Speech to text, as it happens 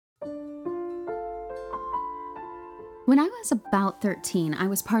When I was about 13, I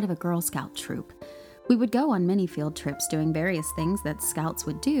was part of a Girl Scout troop. We would go on many field trips doing various things that scouts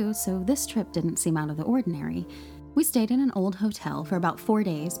would do, so this trip didn't seem out of the ordinary. We stayed in an old hotel for about 4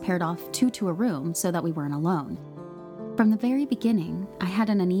 days, paired off 2 to a room so that we weren't alone. From the very beginning, I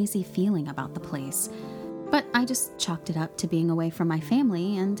had an uneasy feeling about the place, but I just chalked it up to being away from my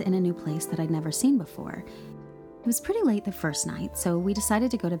family and in a new place that I'd never seen before. It was pretty late the first night, so we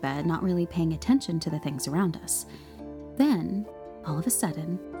decided to go to bed, not really paying attention to the things around us. Then, all of a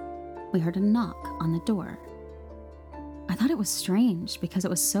sudden, we heard a knock on the door. I thought it was strange because it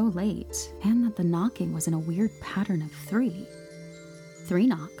was so late and that the knocking was in a weird pattern of 3. 3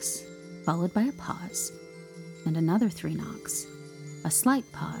 knocks, followed by a pause, and another 3 knocks, a slight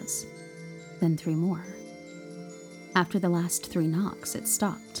pause, then 3 more. After the last 3 knocks, it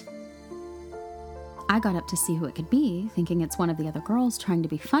stopped. I got up to see who it could be, thinking it's one of the other girls trying to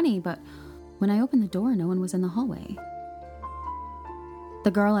be funny, but when I opened the door, no one was in the hallway. The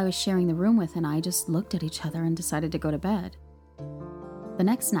girl I was sharing the room with and I just looked at each other and decided to go to bed. The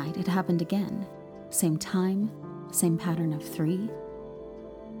next night, it happened again. Same time, same pattern of 3.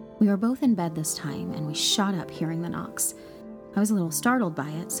 We were both in bed this time, and we shot up hearing the knocks. I was a little startled by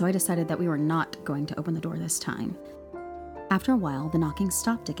it, so I decided that we were not going to open the door this time. After a while, the knocking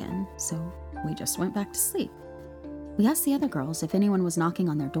stopped again, so we just went back to sleep. We asked the other girls if anyone was knocking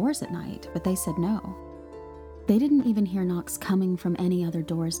on their doors at night, but they said no. They didn't even hear knocks coming from any other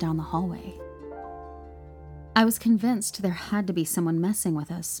doors down the hallway. I was convinced there had to be someone messing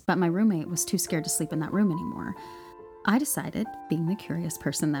with us, but my roommate was too scared to sleep in that room anymore. I decided, being the curious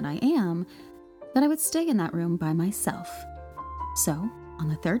person that I am, that I would stay in that room by myself. So, on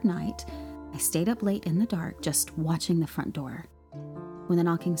the 3rd night, I stayed up late in the dark just watching the front door. When the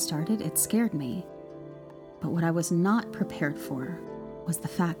knocking started, it scared me. But what I was not prepared for was the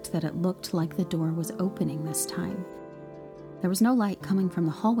fact that it looked like the door was opening this time. There was no light coming from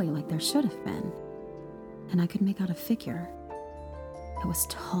the hallway like there should have been, and I could make out a figure. It was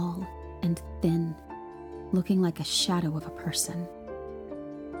tall and thin, looking like a shadow of a person.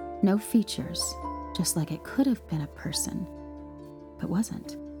 No features, just like it could have been a person, but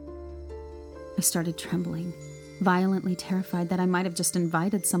wasn't. I started trembling, violently terrified that I might have just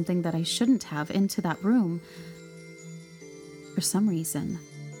invited something that I shouldn't have into that room. For some reason,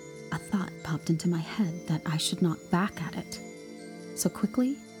 a thought popped into my head that I should knock back at it. So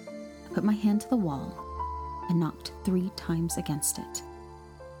quickly, I put my hand to the wall and knocked 3 times against it.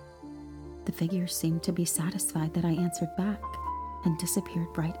 The figure seemed to be satisfied that I answered back and disappeared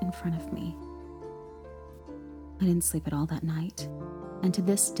right in front of me. I didn't sleep at all that night, and to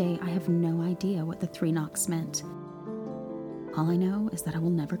this day I have no idea what the 3 knocks meant. All I know is that I will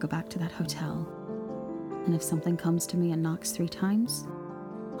never go back to that hotel. And if something comes to me and knocks 3 times,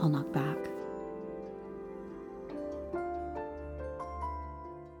 I'll knock back.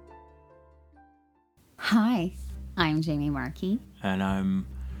 Hi, I'm Jamie Markey. And I'm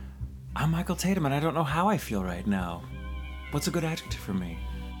Michael Tatum, and I don't know how I feel right now. What's a good adjective for me?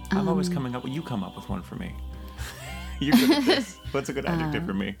 I'm always coming up with, you come up with one for me. You're good at this. What's a good adjective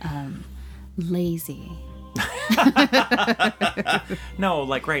for me? Lazy. No,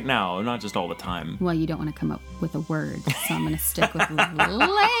 like right now, not just all the time. Well, you don't want to come up with a word, so I'm going to stick with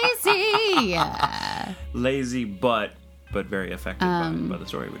lazy. Lazy, but very affected by the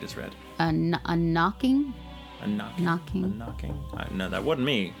story we just read. A knocking? A knocking. Knocking. A knocking. No, that wasn't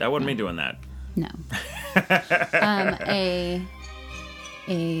me. That wasn't me doing that. No.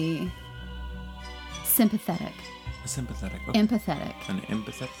 A sympathetic. A sympathetic. Okay. Empathetic. An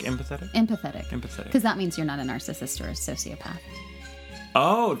empathetic? Empathetic. Because that means you're not a narcissist or a sociopath.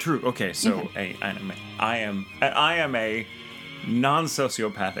 Oh, true. Okay, so I am a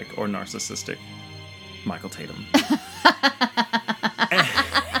non-sociopathic or narcissistic Michael Tatum.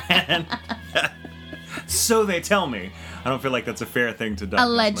 and so they tell me. I don't feel like that's a fair thing to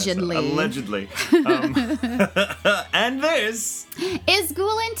diagnose Allegedly. And this is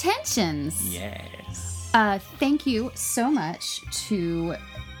Ghoul Intentions. Yes. Thank you so much to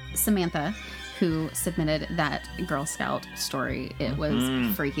Samantha, who submitted that Girl Scout story. It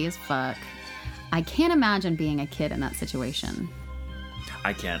was freaky as fuck. I can't imagine being a kid in that situation.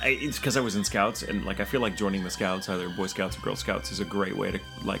 I can't. It's because I was in Scouts, and I feel like joining the Scouts, either Boy Scouts or Girl Scouts, is a great way to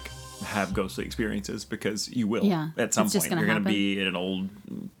have ghostly experiences, because you will at some point. You're going to be in an old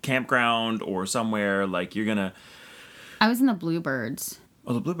campground or somewhere. You're going to. I was in the Bluebirds.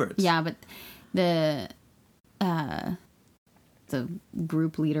 Oh, the Bluebirds. Yeah, but the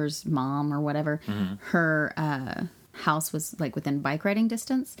group leader's mom or whatever, her house was within bike riding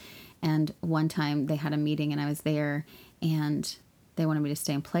distance, and one time they had a meeting and I was there, and they wanted me to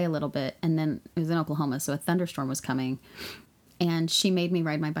stay and play a little bit. And then it was in Oklahoma, so a thunderstorm was coming. And she made me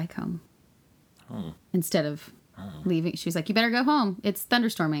ride my bike home. Oh. Instead of leaving. She was like, you better go home. It's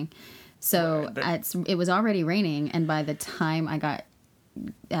thunderstorming. So it was already raining. And by the time I got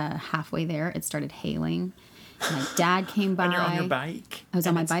halfway there, it started hailing. My dad came by. And you're on your bike? I was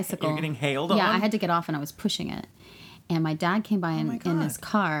on my bicycle. You're getting hailed on? Yeah, I had to get off and I was pushing it. And my dad came by in his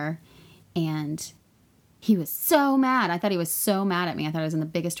car, and he was so mad. I thought he was so mad at me. I thought I was in the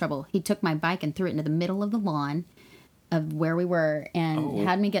biggest trouble. He took my bike and threw it into the middle of the lawn of where we were and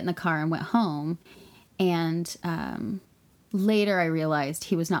had me get in the car and went home. And later I realized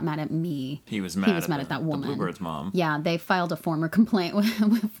he was not mad at me. He was mad at that woman. The Bluebirds' mom. Yeah, they filed a formal complaint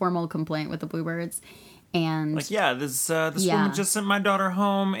with the Bluebirds. And this woman just sent my daughter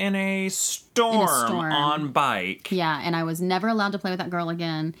home in a storm on bike. Yeah, and I was never allowed to play with that girl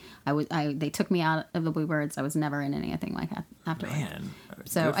again. They took me out of the Bluebirds. I was never in anything like that afterwards. Man,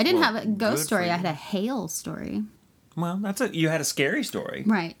 so I didn't have a ghost story. I had a hail story. Well, you had a scary story.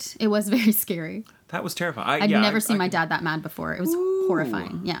 Right. It was very scary. That was terrifying. I'd never seen my dad that mad before. It was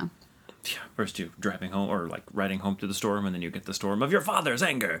horrifying. Yeah. First you driving home or like riding home through the storm, and then you get the storm of your father's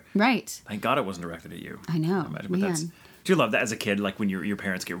anger. Right. Thank God it wasn't directed at you. I know. Do you love that as a kid? Like when your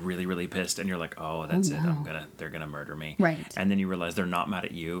parents get really, really pissed, and you're like, oh, that's it. They're gonna murder me. Right. And then you realize they're not mad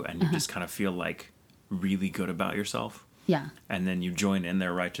at you, and you just kind of feel like really good about yourself. Yeah. And then you join in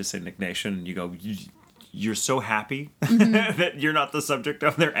their righteous indignation, and you go, you're so happy that you're not the subject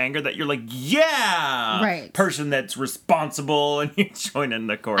of their anger that you're like, right, person that's responsible, and you join in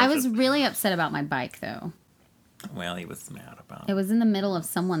the chorus. I was really upset about my bike, though. Well, he was mad about it. It was in the middle of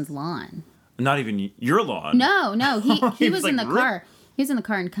someone's lawn. Not even your lawn. No, he was in the car. He was in the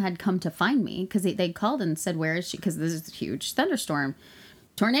car and had come to find me because they called and said, where is she? Because this is a huge thunderstorm.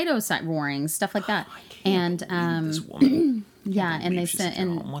 Tornado warnings, stuff like that. And this woman. Yeah, and they sent,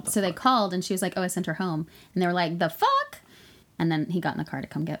 and so they called, and she was like, "Oh, I sent her home," and they were like, "The fuck!" And then he got in the car to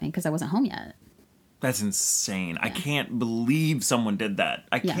come get me because I wasn't home yet. That's insane. Yeah. I can't believe someone did that.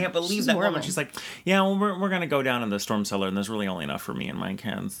 I can't believe that woman. She's like, "Yeah, well, we're gonna go down in the storm cellar, and there's really only enough for me and my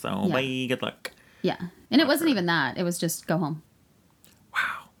kids. So bye, good luck." Yeah, and it wasn't even that. It was just go home.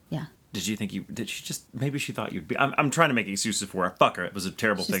 Wow. Yeah. Did she just, maybe she thought you'd be, I'm trying to make excuses for her. Fuck her. It was a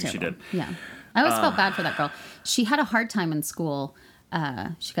terrible thing she did. Yeah. I always felt bad for that girl. She had a hard time in school.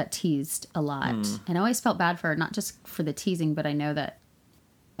 She got teased a lot. And I always felt bad for her, not just for the teasing, but I know that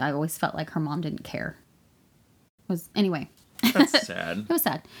I always felt like her mom didn't care. Anyway. That's sad. It was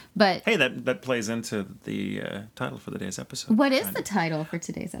sad. But hey, that plays into the title for today's episode. What is the title for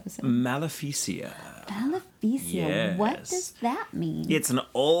today's episode? Maleficia. Maleficia. Yes. What does that mean? It's an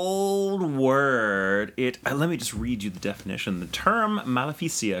old word. Let me just read you the definition. The term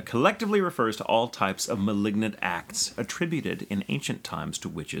maleficia collectively refers to all types of malignant acts attributed in ancient times to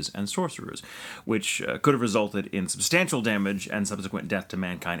witches and sorcerers, which could have resulted in substantial damage and subsequent death to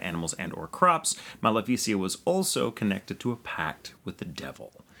mankind, animals, and or crops. Maleficia was also connected to a pact with the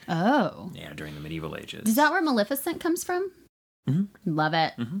devil. Oh. Yeah, during the medieval ages. Is that where Maleficent comes from? Mm-hmm. Love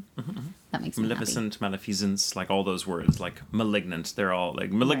it. Mm-hmm. That makes me Maleficent, happy. Maleficence, like all those words, like malignant. They're all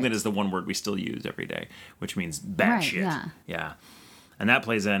like malignant is the one word we still use every day, which means bad shit. Yeah. And that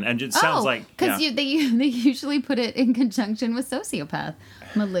plays in, and it sounds like because they usually put it in conjunction with sociopath,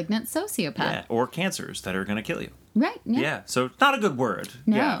 malignant sociopath, or cancers that are going to kill you. Right. Yeah. So it's not a good word.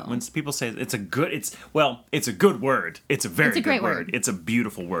 No. Yeah. When people say it's a good word. It's a great word. It's a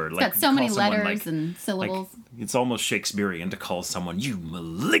beautiful word. It's got so many letters and syllables. It's almost Shakespearean to call someone you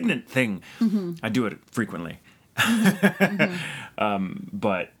malignant thing. Mm-hmm. I do it frequently. Mm-hmm.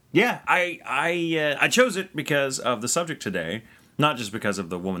 But yeah, I chose it because of the subject today. Not just because of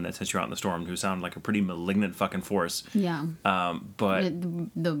the woman that sent you out in the storm, who sounded like a pretty malignant fucking force. Yeah. But at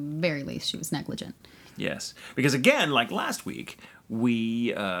the very least, she was negligent. Yes, because again, like last week,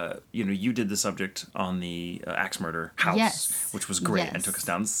 we, you did the subject on the axe murder house, which was great and took us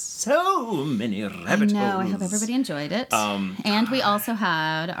down so many rabbit holes. I hope everybody enjoyed it. And we also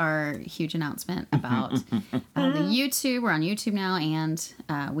had our huge announcement about the YouTube. We're on YouTube now,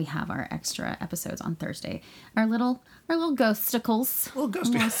 and we have our extra episodes on Thursday. Our little ghosticles.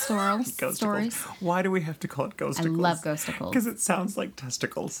 Little stories. Why do we have to call it ghosticles? I love ghosticles. Because it sounds like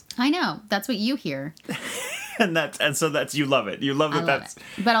testicles. I know. That's what you hear. and so that's you love it. You love that. That's it.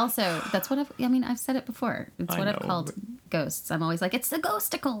 But also that's what I've said it before. It's what I've called ghosts. I'm always like, it's the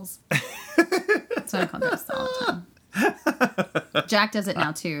ghosticles. That's what I call ghosts all the time. Jack does it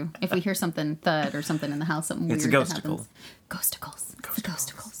now too. If we hear something thud or something in the house, something weird, it's a ghosticle. Ghosticles. It's the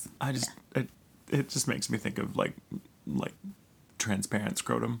ghosticles. It just makes me think of like transparent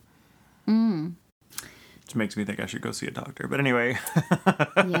scrotum. Which makes me think I should go see a doctor. But anyway.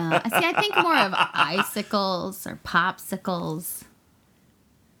 Yeah. See, I think more of icicles or popsicles.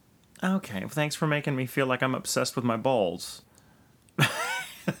 Okay. Well, thanks for making me feel like I'm obsessed with my balls.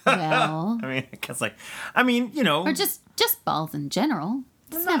 Well. I mean, you know. Or just balls in general.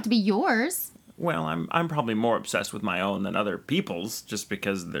 It doesn't have to be yours. Well, I'm probably more obsessed with my own than other people's, just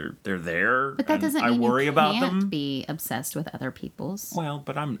because they're there. But that doesn't mean you can't be obsessed with other people's. Well,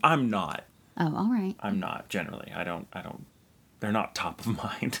 but I'm not. Oh, all right. I'm not generally. I don't. They're not top of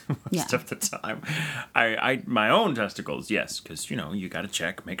mind most of the time. My own testicles, yes, because you got to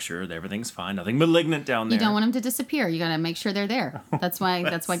check, make sure that everything's fine, nothing malignant down there. You don't want them to disappear. You got to make sure they're there. That's why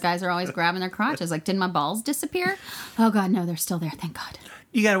guys are always grabbing their crotches. Like, did my balls disappear? Oh God, no, they're still there. Thank God.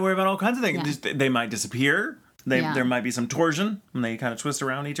 You got to worry about all kinds of things. Yeah. They might disappear. There might be some torsion, and they kind of twist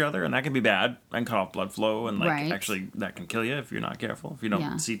around each other, and that can be bad and cut off blood flow, and actually that can kill you if you're not careful, if you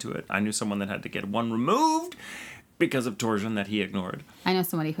don't see to it. I knew someone that had to get one removed because of torsion that he ignored. I know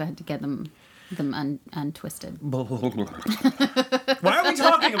somebody who had to get them untwisted. Why are we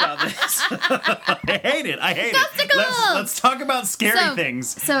talking about this? I hate it. Let's talk about scary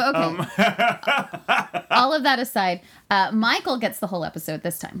things. So, okay. All of that aside, Michael gets the whole episode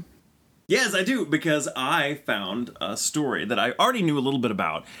this time. Yes, I do, because I found a story that I already knew a little bit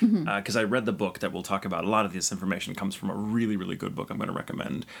about, because I read the book that we'll talk about. A lot of this information comes from a really, really good book I'm going to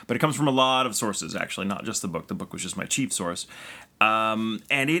recommend. But it comes from a lot of sources, actually, not just the book. The book was just my chief source. And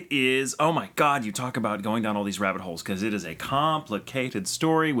it is, oh my God, you talk about going down all these rabbit holes, because it is a complicated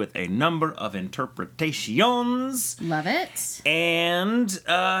story with a number of interpretations. Love it. And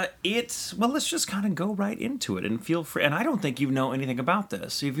let's just kind of go right into it and feel free. And I don't think you know anything about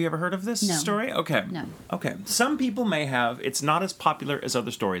this. Have you ever heard of this story? Okay. No. Okay. Some people may have. It's not as popular as other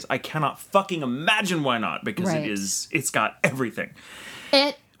stories. I cannot fucking imagine why not, because it's got everything.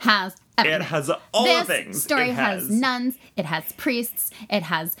 It has everything. It has all the things. This story has nuns. It has priests. It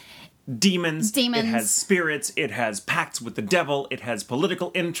has demons. It has spirits. It has pacts with the devil. It has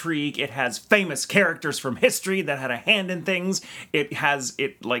political intrigue. It has famous characters from history that had a hand in things. It has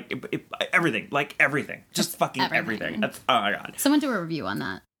everything. Like everything. Just fucking everything. That's, oh my God. Someone do a review on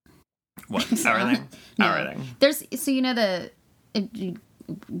that. What? Everything? No. Everything. There's the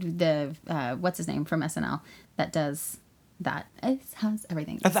what's his name from SNL that does that. It has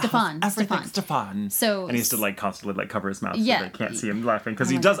everything. Stefan. So and he has to constantly constantly cover his mouth so they can't see him laughing, because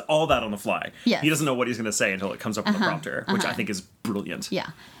he does all that on the fly. Yes. He doesn't know what he's going to say until it comes up on the prompter, which I think is brilliant. Yeah.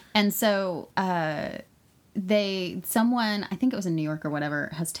 And so someone, I think it was in New York or whatever,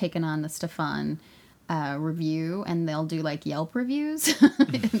 has taken on the Stefan review, and they'll do Yelp reviews.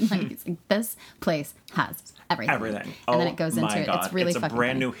 It's like, this place has everything. And then it goes into it. It's really fucking It's a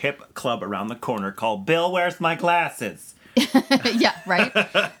brand funny. new hip club around the corner called Bill Where's My Glasses? Yeah, right?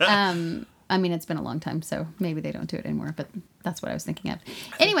 I mean, it's been a long time, so maybe they don't do it anymore, but that's what I was thinking of.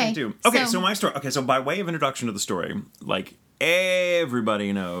 Anyway. I do. Okay, so my story. Okay, so by way of introduction to the story,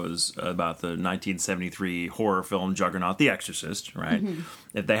 everybody knows about the 1973 horror film juggernaut, The Exorcist, right? Mm-hmm.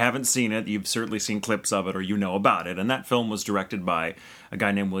 If they haven't seen it, you've certainly seen clips of it, or you know about it. And that film was directed by a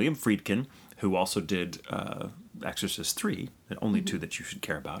guy named William Friedkin, who also did Exorcist 3, the only two that you should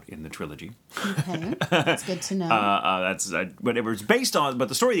care about in the trilogy. Okay, that's good to know. But it was based on, but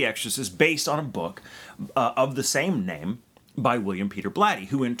the story of The Exorcist is based on a book of the same name by William Peter Blatty,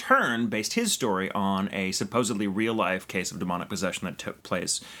 who in turn based his story on a supposedly real-life case of demonic possession that took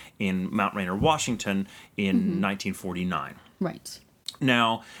place in Mount Rainier, Washington in 1949. Right.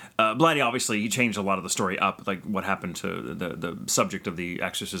 Now, Blatty obviously he changed a lot of the story up. Like what happened to the subject of the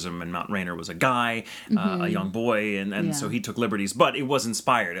exorcism in Mount Rainier was a guy, a young boy, and so he took liberties. But it was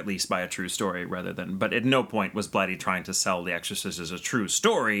inspired at least by a true story rather than. But at no point was Blatty trying to sell The Exorcist as a true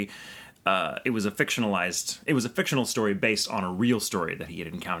story. It was a fictional story based on a real story that he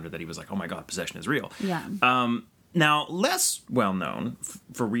had encountered. That he was like, oh my God, possession is real. Yeah. Now, less well-known,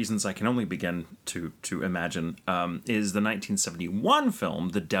 for reasons I can only begin to imagine, is the 1971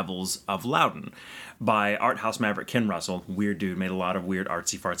 film The Devils of Loudon by art house maverick Ken Russell. Weird dude, made a lot of weird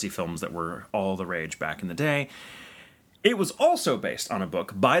artsy-fartsy films that were all the rage back in the day. It was also based on a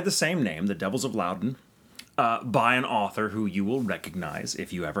book by the same name, The Devils of Loudon, by an author who you will recognize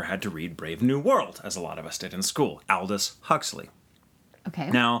if you ever had to read Brave New World, as a lot of us did in school, Aldous Huxley.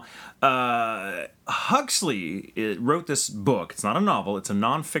 Okay. Now, Huxley wrote this book. It's not a novel. It's a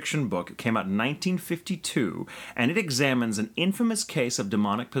nonfiction book. It came out in 1952, and it examines an infamous case of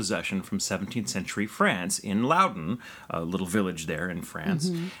demonic possession from 17th century France in Loudun, a little village there in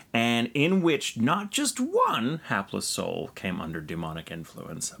France, and in which not just one hapless soul came under demonic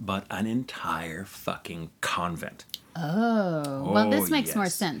influence, but an entire fucking convent. Oh, well, this makes more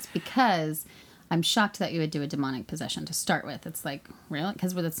sense because I'm shocked that you would do a demonic possession to start with. It's like, really?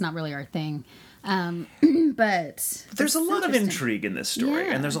 Because it's not really our thing. But there's a lot of intrigue in this story,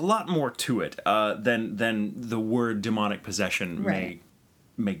 and there's a lot more to it than the word demonic possession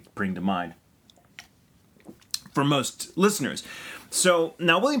may bring to mind for most listeners. So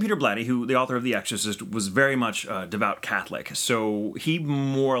now William Peter Blatty, who the author of The Exorcist, was very much a devout Catholic. So he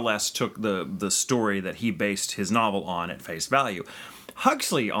more or less took the story that he based his novel on at face value.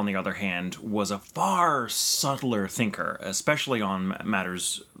 Huxley, on the other hand, was a far subtler thinker, especially on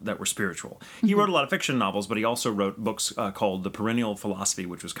matters that were spiritual. He wrote a lot of fiction novels, but he also wrote books called The Perennial Philosophy,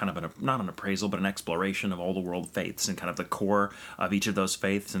 which was kind of not an appraisal, but an exploration of all the world faiths and kind of the core of each of those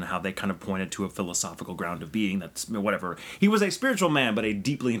faiths and how they kind of pointed to a philosophical ground of being. That's whatever. He was a spiritual man, but a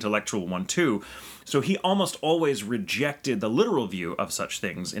deeply intellectual one too. So he almost always rejected the literal view of such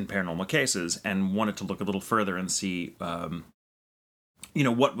things in paranormal cases and wanted to look a little further and see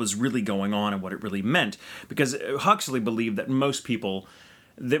what was really going on and what it really meant. Because Huxley believed that most people's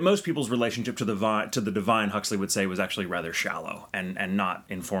relationship to the divine, Huxley would say, was actually rather shallow and not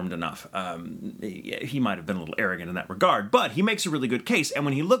informed enough. He might have been a little arrogant in that regard, but he makes a really good case. And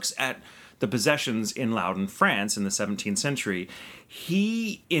when he looks at the possessions in Loudun, France in the 17th century,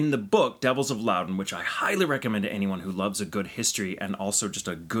 he, in the book Devils of Loudun, which I highly recommend to anyone who loves a good history and also just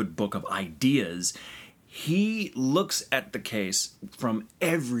a good book of ideas, he looks at the case from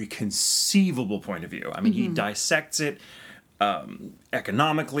every conceivable point of view. I mean, he dissects it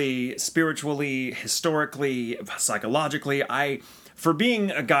economically, spiritually, historically, psychologically. For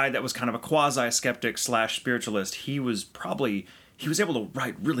being a guy that was kind of a quasi-skeptic / spiritualist, he was able to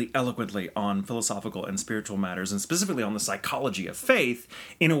write really eloquently on philosophical and spiritual matters, and specifically on the psychology of faith,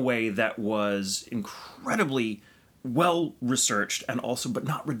 in a way that was incredibly well-researched and also, but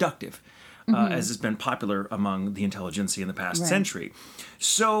not reductive. As has been popular among the intelligentsia in the past century.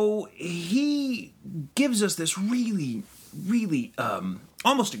 So he gives us this really, really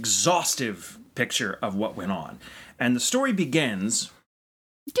almost exhaustive picture of what went on. And the story begins...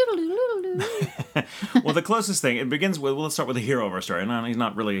 Well, the closest thing, it begins with, let's start with the hero of our story. No, he's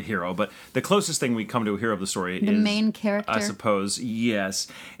not really a hero, but the closest thing we come to a hero of the story is... The main character? I suppose, yes,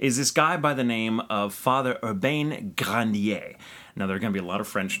 is this guy by the name of Father Urbain Grandier. Now, there are going to be a lot of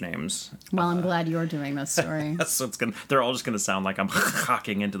French names. Well, I'm glad you're doing this story. They're all just going to sound like I'm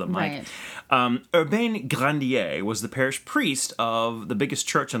hawking into the mic. Right. Urbain Grandier was the parish priest of the biggest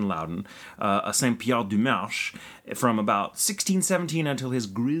church in Loudun, Saint-Pierre-du-Marche, from about 1617 until his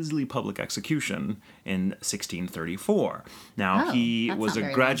grisly public execution in 1634. Now, he was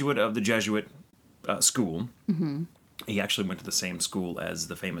a graduate of the Jesuit school. Mm-hmm. He actually went to the same school as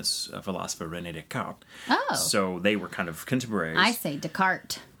the famous philosopher René Descartes. Oh. So they were kind of contemporaries. I say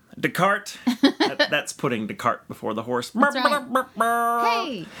Descartes. Descartes? That's putting Descartes before the horse. That's right.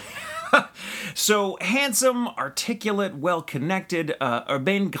 Hey! So, handsome, articulate, well-connected,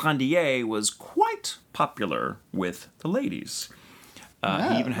 Urbain Grandier was quite popular with the ladies.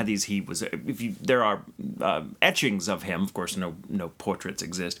 He even had these. There are etchings of him. Of course, no portraits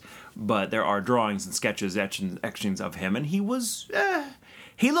exist, but there are drawings and sketches, etchings of him, and he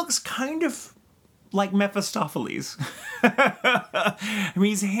looks kind of like Mephistopheles. I mean,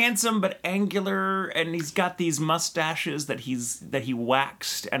 he's handsome but angular, and he's got these mustaches that he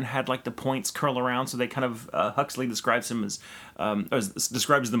waxed and had like the points curl around. So they kind of Huxley describes him as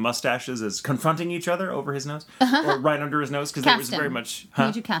describes the mustaches as confronting each other over his nose or right under his nose, because there was very much. Who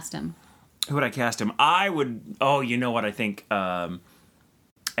would you cast him? Who would I cast him? I would. Oh, you know what? I think a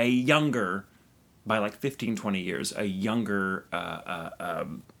younger, by like 15, 20 years, a younger.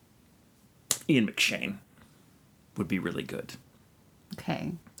 Ian McShane would be really good.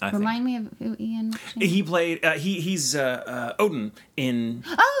 Okay. Remind me of who Ian McShane? He played... he's Odin in...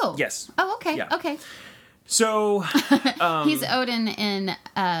 Oh! Yes. Oh, okay. Yeah. Okay. So... he's Odin in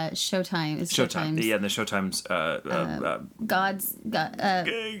Showtime. Showtime. The Showtime's...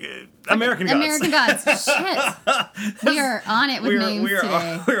 American Gods. American Gods. Shit. We are on it with names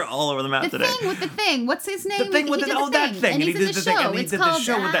today. We're all over the map today. The Thing. What's his name? The Thing with that thing. And he's in the show. It's called the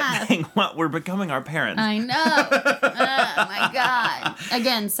show with that thing. What? We're becoming our parents. I know. Oh, my God.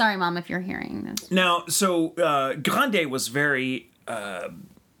 Again, sorry, Mom, if you're hearing this. Now, so Grandier was very...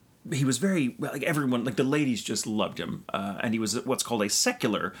 he was very, like everyone, like the ladies just loved him. And he was what's called a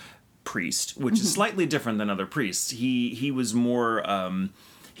secular priest, which is slightly different than other priests. He was more...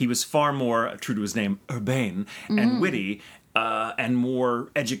 he was far more, true to his name, urbane and witty, and more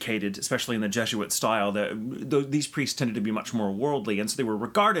educated, especially in the Jesuit style. These priests tended to be much more worldly, and so they were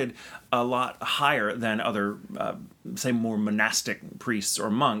regarded a lot higher than other, say, more monastic priests or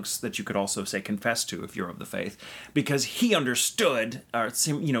monks that you could also, say, confess to if you're of the faith, because he understood,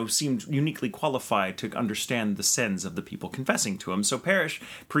 seemed uniquely qualified to understand the sins of the people confessing to him. So parish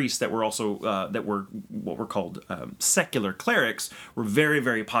priests that were also, that were what were called secular clerics were very,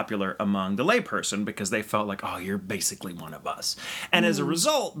 very popular among the layperson because they felt like, oh, you're basically one of us. And as a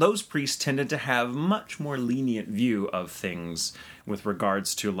result, those priests tended to have much more lenient view of things with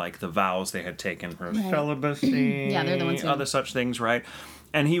regards to like the vows they had taken for celibacy, they're the ones other such things, right?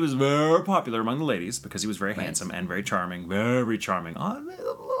 And he was very popular among the ladies because he was very handsome and very charming, very charming. A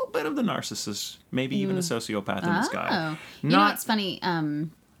little bit of the narcissist, maybe even a sociopath in this guy. You know what's funny?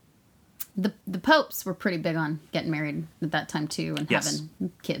 The popes were pretty big on getting married at that time too, and having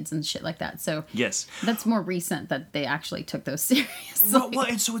kids and shit like that. So that's more recent that they actually took those seriously. Well,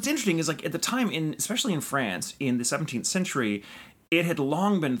 and so what's interesting is like at the time, especially in France in the 17th century, it had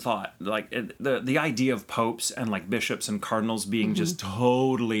long been thought like the idea of popes and like bishops and cardinals being just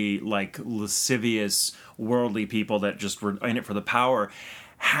totally like lascivious, worldly people that just were in it for the power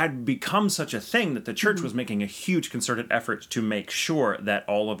had become such a thing that the church was making a huge concerted effort to make sure that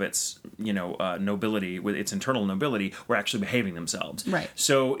all of its, nobility, with its internal nobility, were actually behaving themselves. Right.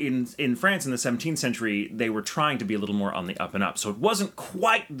 So in France in the 17th century, they were trying to be a little more on the up and up. So it wasn't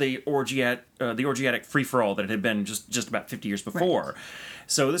quite the orgiatic free-for-all that it had been just about 50 years before. Right.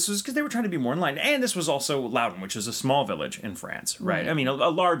 So this was because they were trying to be more in line. And this was also Loudun, which is a small village in France, right? I mean, one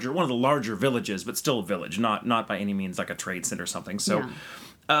of the larger villages, but still a village, not by any means like a trade center or something. So...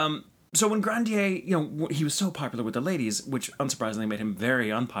 So when Grandier, he was so popular with the ladies, which unsurprisingly made him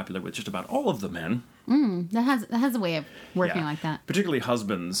very unpopular with just about all of the men. That has a way of working like that. Particularly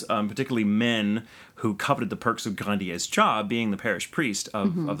husbands, particularly men who coveted the perks of Grandier's job, being the parish priest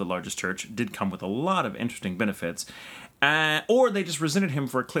of the largest church, did come with a lot of interesting benefits. Or they just resented him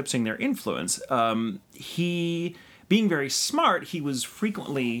for eclipsing their influence. He, being very smart, he was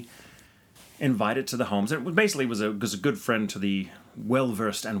frequently invited to the homes. It basically was a good friend to the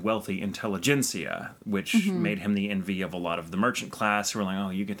well-versed and wealthy intelligentsia, which made him the envy of a lot of the merchant class who were like, oh,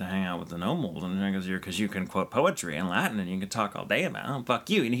 you get to hang out with the nobles because you can quote poetry and Latin and you can talk all day about it. Oh, fuck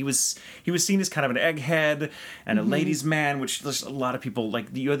you. And he was seen as kind of an egghead and a ladies' man, which a lot of people, like,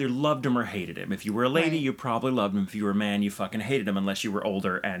 you either loved him or hated him. If you were a lady, you probably loved him. If you were a man, you fucking hated him unless you were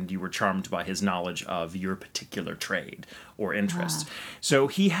older and you were charmed by his knowledge of your particular trade or interest. So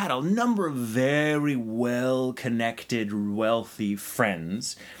he had a number of very well-connected, wealthy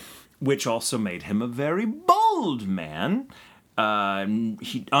friends, which also made him a very bold man.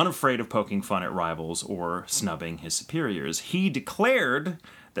 He unafraid of poking fun at rivals or snubbing his superiors. He declared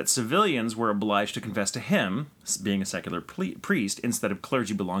that civilians were obliged to confess to him, being a secular priest, instead of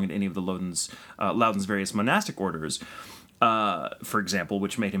clergy belonging to any of the Loudun's various monastic orders. For example,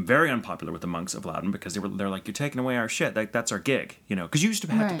 which made him very unpopular with the monks of Loudun because they're like, you're taking away our shit. That's our gig, because you used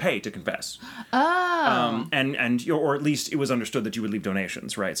to have to pay to confess. Oh. Or at least it was understood that you would leave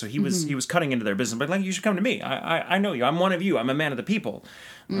donations, right? So he was cutting into their business, but like, you should come to me. I know you. I'm one of you. I'm a man of the people.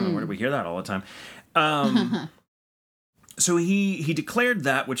 Where do we hear that all the time? So he declared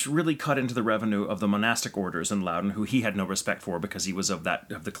that, which really cut into the revenue of the monastic orders in Loudun, who he had no respect for because he was of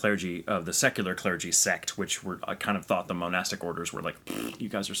the clergy, of the secular clergy sect, which were, I kind of thought the monastic orders were like, you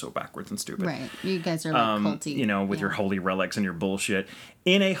guys are so backwards and stupid. Right. You guys are like culty. With your holy relics and your bullshit.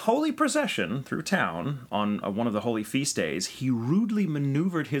 In a holy procession through town on one of the holy feast days, he rudely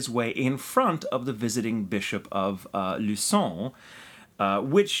maneuvered his way in front of the visiting bishop of Luçon,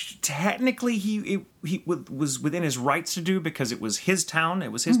 which technically he was within his rights to do because it was his town,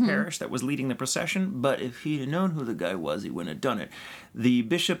 it was his parish that was leading the procession, but if he'd known who the guy was, he wouldn't have done it. The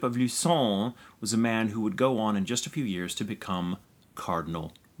Bishop of Luçon was a man who would go on in just a few years to become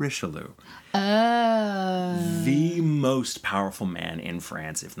Cardinal Richelieu. Oh. The most powerful man in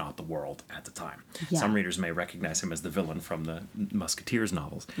France, if not the world, at the time. Yeah. Some readers may recognize him as the villain from the Musketeers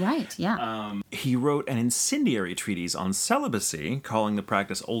novels. Right, yeah. He wrote an incendiary treatise on celibacy, calling the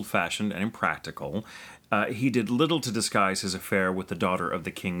practice old-fashioned and impractical. He did little to disguise his affair with the daughter of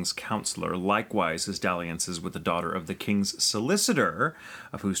the king's counselor, likewise his dalliances with the daughter of the king's solicitor,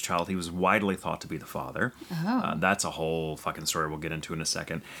 of whose child he was widely thought to be the father. Oh. That's a whole fucking story we'll get into in a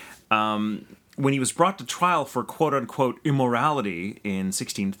second. When he was brought to trial for quote-unquote immorality in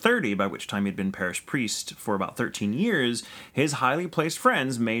 1630, by which time he'd been parish priest for about 13 years, his highly placed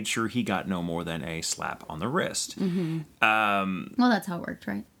friends made sure he got no more than a slap on the wrist. Well, that's how it worked,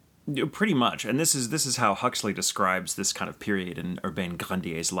 right? Pretty much. And this is how Huxley describes this kind of period in Urbain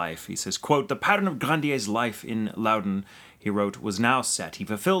Grandier's life. He says, quote, "The pattern of Grandier's life in Loudun he wrote, was now set. He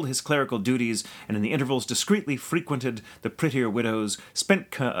fulfilled his clerical duties, and in the intervals discreetly frequented the prettier widows,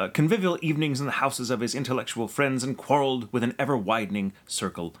 spent convivial evenings in the houses of his intellectual friends, and quarreled with an ever-widening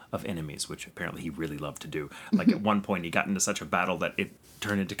circle of enemies, which apparently he really loved to do. Like, at one point, he got into such a battle that it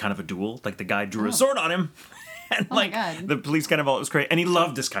turned into kind of a duel. Like, the guy drew a sword on him, and, the police kind of all, it was great. And he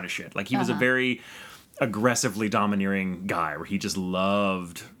loved this kind of shit. Like, he was a very aggressively domineering guy, where he just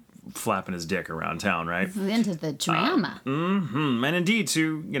loved flapping his dick around town, right? Into the drama. And indeed,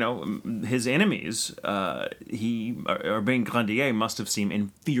 to, his enemies, Urbain Grandier must have seemed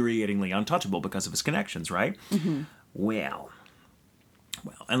infuriatingly untouchable because of his connections, right? Mm-hmm. Well,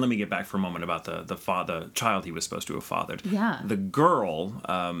 and let me get back for a moment about the child he was supposed to have fathered. Yeah. The girl,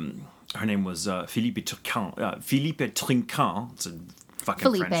 her name was Philippe Trinquant. It's a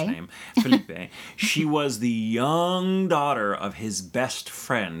fucking French name. Felipe. She was the young daughter of his best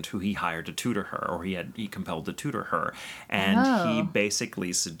friend who he hired to tutor her, or he compelled to tutor her. And he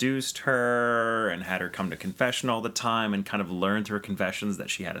basically seduced her and had her come to confession all the time, and kind of learned through her confessions that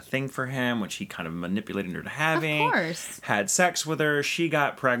she had a thing for him, which he kind of manipulated her to having. Of course. Had sex with her. She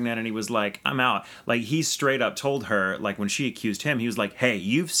got pregnant, and he was like, I'm out. Like, he straight up told her, like, when she accused him, he was like, hey,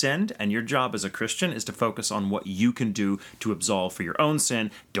 you've sinned, and your job as a Christian is to focus on what you can do to absolve for your own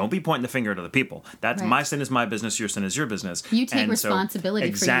sin. Don't be pointing the finger at other people. That's my sin is my business, your sin is your business. You take responsibility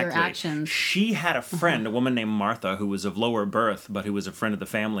for your actions. She had a friend, a woman named Martha, who was of lower birth, but who was a friend of the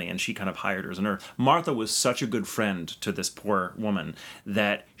family, and she kind of hired her as a nurse. Martha was such a good friend to this poor woman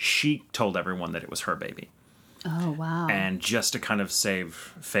that she told everyone that it was her baby. Oh, wow. And just to kind of save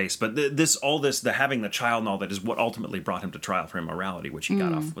face. But the having the child and all that is what ultimately brought him to trial for immorality, which he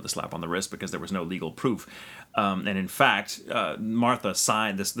got off with a slap on the wrist because there was no legal proof. And in fact, Martha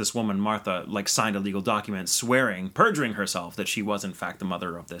signed, this woman, Martha, signed a legal document perjuring herself that she was in fact the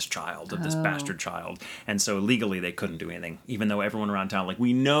mother of this child, of this bastard child. And so legally they couldn't do anything, even though everyone around town,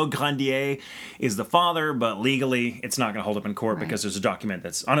 we know Grandier is the father, but legally it's not going to hold up in court because there's a document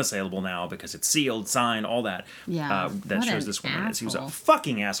that's unassailable now because it's sealed, signed, all that. Yeah. That shows this woman is. He was a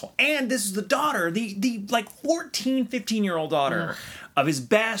fucking asshole. And this is the daughter, the 14, 15-year-old daughter of his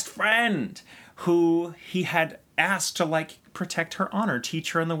best friend, who he had asked to protect her honor,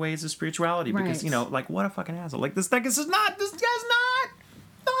 teach her in the ways of spirituality, because what a fucking asshole. This guy's not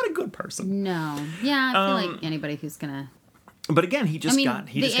a good person. No. Yeah, I feel like anybody who's gonna. But again, he just got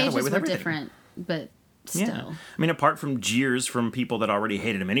away with everything. Different, but still. Yeah. I mean, apart from jeers from people that already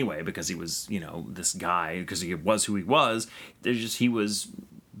hated him anyway, because he was, this guy, because he was who he was, he was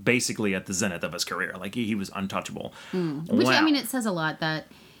basically at the zenith of his career. He was untouchable. Which, I mean, it says a lot that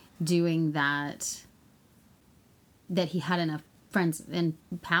doing that he had enough friends and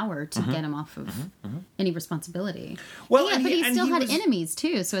power to get him off of any responsibility. Well, but he still had enemies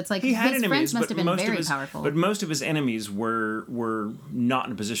too, so it's his friends must have been very powerful. But most of his enemies were not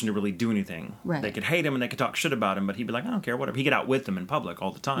in a position to really do anything. Right. They could hate him and they could talk shit about him, but he'd be like, I don't care, whatever. He could outwit them in public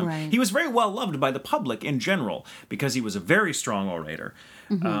all the time. Right. He was very well loved by the public in general because he was a very strong orator.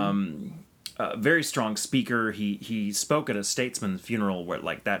 Very strong speaker. He spoke at a statesman's funeral where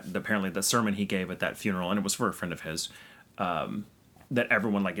apparently the sermon he gave at that funeral, and it was for a friend of his, that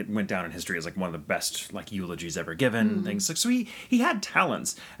everyone it went down in history as one of the best eulogies ever given. Things so he had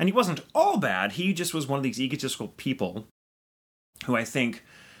talents, and he wasn't all bad. He just was one of these egotistical people who I think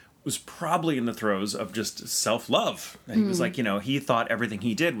was probably in the throes of just self-love. And he was he thought everything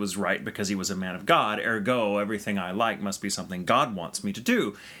he did was right because he was a man of God, ergo everything I like must be something God wants me to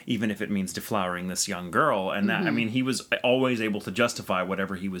do, even if it means deflowering this young girl. And that, I mean, he was always able to justify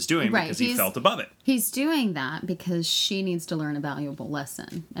whatever he was doing because he felt above it. He's doing that because she needs to learn a valuable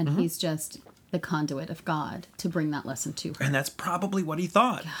lesson, and he's just the conduit of God to bring that lesson to her. And that's probably what he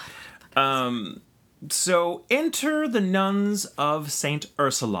thought. So enter the nuns of Saint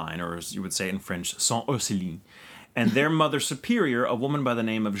Ursuline, or as you would say in French, Saint Ursuline, and their mother superior, a woman by the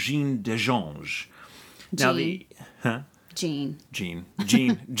name of Jeanne Desanges. Now Jean des Anguilles.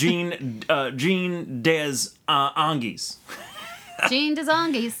 Jeanne des Anguilles. Jeanne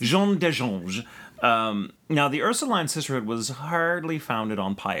Desanges. Now, the Ursuline sisterhood was hardly founded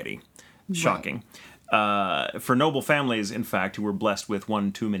on piety. Shocking. Right. For noble families, in fact, who were blessed with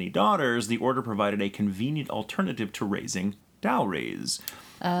one too many daughters, the order provided a convenient alternative to raising dowries.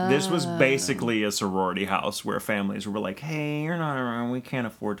 This was basically a sorority house where families were like, hey, you're not around, we can't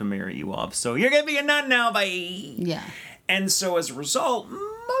afford to marry you off, so you're going to be a nun now, bye. Yeah. And so as a result,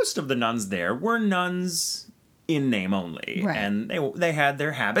 most of the nuns there were nuns in name only. Right. And they had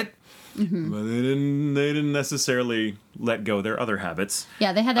their habit, but they didn't necessarily let go their other habits.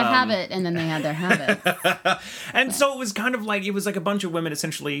 Yeah, they had their habit, and then they had their habit. And so it was kind of like, it was like a bunch of women,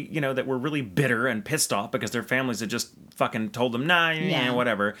 essentially, that were really bitter and pissed off because their families had just fucking told them,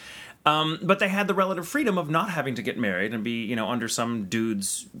 whatever. But they had the relative freedom of not having to get married and be, under some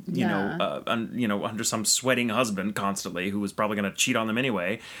dude's, under some sweating husband constantly who was probably going to cheat on them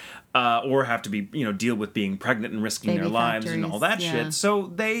anyway, or have to be, deal with being pregnant and risking their lives and all that shit.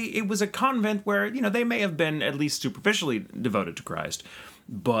 So it was a convent where, they may have been at least superficially devoted to Christ,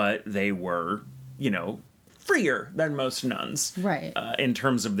 but they were, freer than most nuns, right? In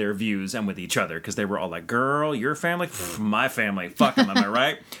terms of their views and with each other, because they were all like, "Girl, your family, my family, fuck them." Am I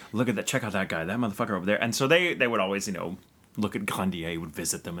right? Look at that! Check out that guy, that motherfucker over there. And so they would always, look at Grandier, would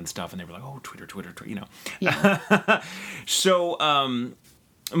visit them and stuff, and they were like, "Oh, Twitter, Yeah. So,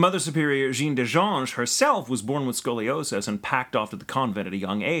 Mother Superior Jeanne de Ganges herself was born with scoliosis and packed off to the convent at a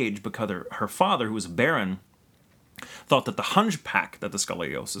young age because her father, who was a baron, thought that the hunchback that the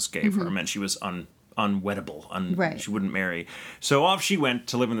scoliosis gave her meant she was unweddable, she wouldn't marry. So off she went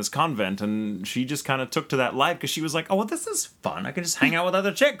to live in this convent, and she just kind of took to that life because she was like, oh, well, this is fun. I can just hang out with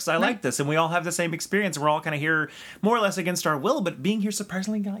other chicks. I like this, and we all have the same experience, and we're all kind of here more or less against our will, but being here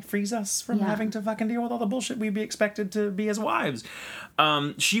surprisingly frees us from having to fucking deal with all the bullshit we'd be expected to be as wives.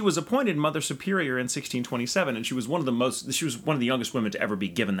 She was appointed Mother Superior in 1627, and she was one of the youngest women to ever be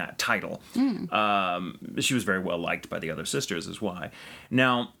given that title. She was very well liked by the other sisters, is why.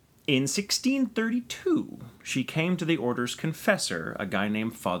 Now, in 1632, she came to the order's confessor, a guy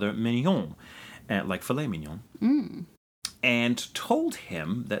named Father Mignon, like filet mignon, and told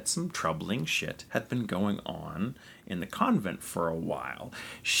him that some troubling shit had been going on in the convent for a while.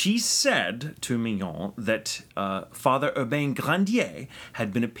 She said to Mignon that Father Urbain Grandier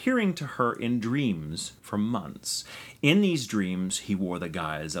had been appearing to her in dreams for months. In these dreams, he wore the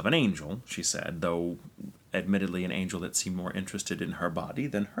guise of an angel, she said, though admittedly an angel that seemed more interested in her body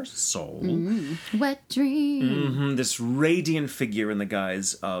than her soul. Wet dream. This radiant figure in the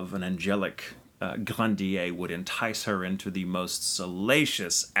guise of an angelic Grandier would entice her into the most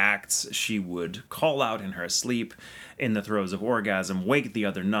salacious acts. She would call out in her sleep in the throes of orgasm, wake the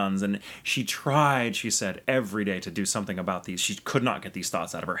other nuns, and she tried, she said, every day to do something about these. She could not get these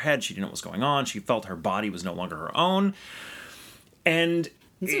thoughts out of her head. She didn't know what was going on. She felt her body was no longer her own. And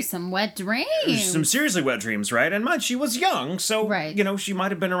these are some wet dreams. Some seriously wet dreams, right? And she was young, so, she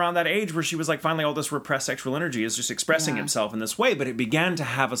might have been around that age where she was like, finally, all this repressed sexual energy is just expressing itself in this way. But it began to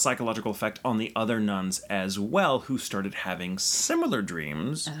have a psychological effect on the other nuns as well, who started having similar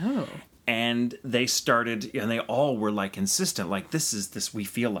dreams. Oh. And they started, and they all were like insistent, like, this, we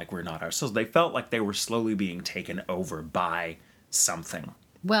feel like we're not ourselves. They felt like they were slowly being taken over by something.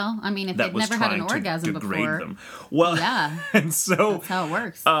 Well, I mean, if they've never had an orgasm before. Them. Well, yeah. And so that's how it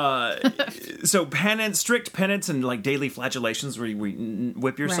works. So strict penance and like daily flagellations where you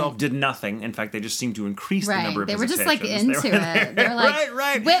whip yourself did nothing. In fact, they just seemed to increase the number of They were just like visitations. into it. They were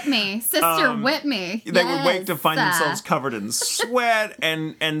like, whip me, sister, whip me. They would wake to find themselves covered in sweat,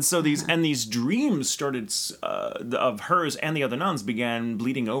 and so these dreams started of hers and the other nuns began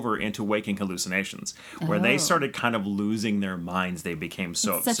bleeding over into waking hallucinations, where they started kind of losing their minds. They became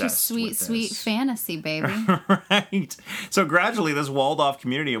so such a sweet fantasy, baby. Right. So gradually, this walled-off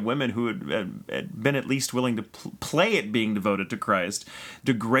community of women who had been at least willing to play at being devoted to Christ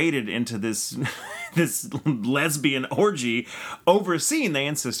degraded into this lesbian orgy, overseen, they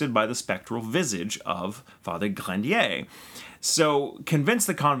insisted, by the spectral visage of Father Grandier. So, convinced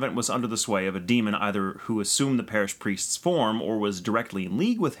the convent was under the sway of a demon either who assumed the parish priest's form or was directly in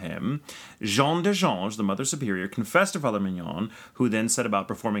league with him, Jeanne de Ganges, the Mother Superior, confessed to Father Mignon, who then set about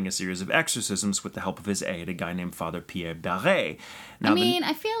performing a series of exorcisms with the help of his aide, a guy named Father Pierre Barret. Now,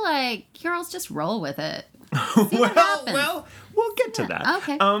 I feel like girls just roll with it. Well, we'll get to that.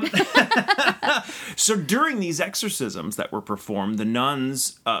 Okay. So during these exorcisms that were performed, the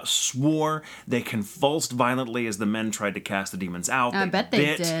nuns swore, they convulsed violently as the men tried to cast the demons out. I bet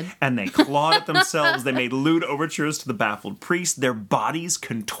they did. And they clawed at themselves. They made lewd overtures to the baffled priest. Their bodies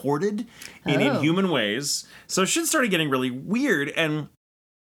contorted in inhuman ways. So shit started getting really weird, and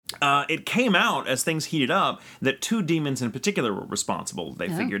it came out as things heated up that two demons in particular were responsible. They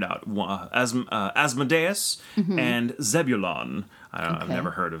figured out Asmodeus and Zebulon. I've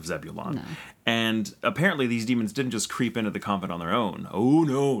never heard of Zebulon. No. And apparently these demons didn't just creep into the convent on their own. Oh,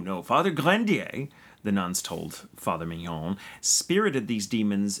 no. Father Grandier, the nuns told Father Mignon, spirited these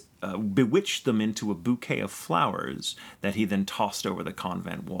demons, bewitched them into a bouquet of flowers that he then tossed over the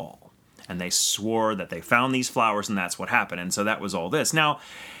convent wall. And they swore that they found these flowers and that's what happened. And so that was all this. Now,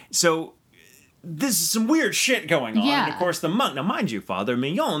 so this is some weird shit going on. Yeah. And of course the monk, now mind you, Father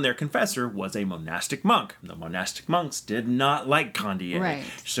Mignon, their confessor, was a monastic monk. The monastic monks did not like Grandier. Right.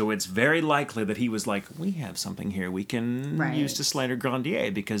 So it's very likely that he was like, we have something here we can use to slander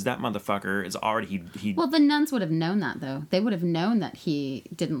Grandier, because that motherfucker is already... He Well, the nuns would have known that, though. They would have known that he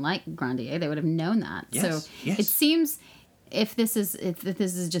didn't like Grandier. They would have known that. Yes. So it seems... If this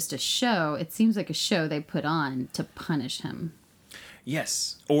is just a show, it seems like a show they put on to punish him.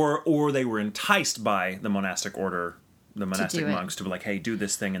 Yes, or they were enticed by the monastic order, the monastic monks, to be like, "Hey, do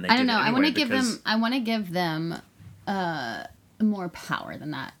this thing," and they. I don't know. I want to give them more power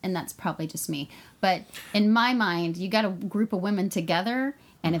than that, and that's probably just me. But in my mind, you got a group of women together,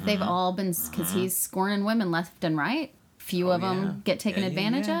 and if they've all been, because he's scorning women left and right, few of them get taken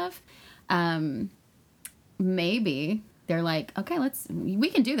advantage of. Maybe. They're like, okay, we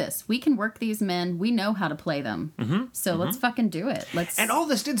can do this. We can work these men. We know how to play them. So let's fucking do it. And all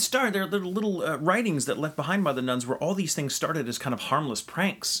this did start, there are little writings that left behind by the nuns where all these things started as kind of harmless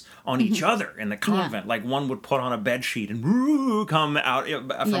pranks on each other in the convent. Like one would put on a bed sheet and come out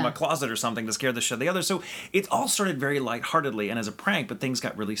from a closet or something to scare the shit out of the other. So it all started very lightheartedly and as a prank, but things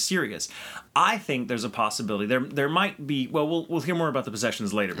got really serious. I think there's a possibility. There might be, well, we'll hear more about the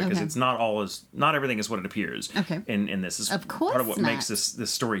possessions later, because it's not everything is what it appears in this. Of course part of what makes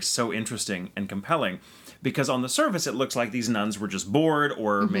this story so interesting and compelling, because on the surface it looks like these nuns were just bored,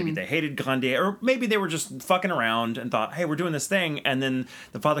 or maybe they hated Grandier, or maybe they were just fucking around and thought, hey, we're doing this thing, and then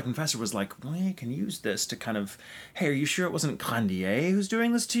the father confessor was like, we can use this to kind of, hey, are you sure it wasn't Grandier who's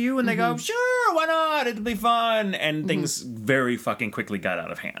doing this to you? And they go, sure, why not, it'll be fun, and things very fucking quickly got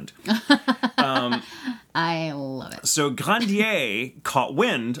out of hand. I love it. So Grandier caught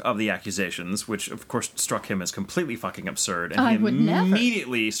wind of the accusations, which of course struck him as completely fucking absurd, and he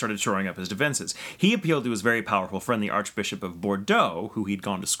immediately started shoring up his defenses. He appealed to his very powerful friend, the Archbishop of Bordeaux, who he'd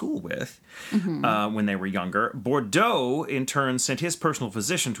gone to school with when they were younger. Bordeaux, in turn, sent his personal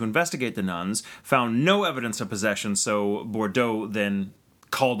physician to investigate the nuns, found no evidence of possession, so Bordeaux then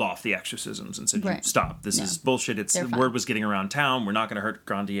called off the exorcisms and said, stop, this is bullshit. Word was getting around town, we're not going to hurt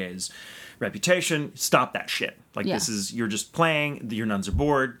Grandier's reputation, stop that shit. Like, this is, you're just playing, your nuns are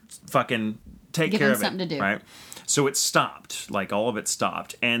bored, fucking take care of it. Give them something to do. Right? So it stopped, like all of it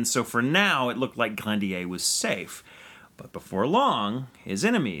stopped. And so for now, it looked like Grandier was safe. But before long, his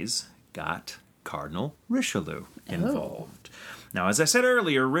enemies got Cardinal Richelieu involved. Now, as I said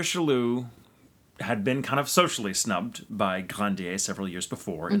earlier, Richelieu had been kind of socially snubbed by Grandier several years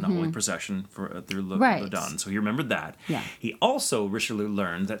before in the Holy Procession through Loudun. So he remembered that. Yeah. He also, Richelieu,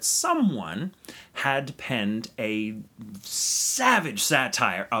 learned that someone had penned a savage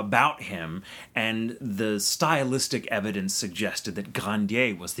satire about him, and the stylistic evidence suggested that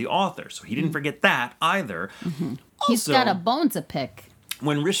Grandier was the author. So he didn't forget that either. Also, he's got a bone to pick.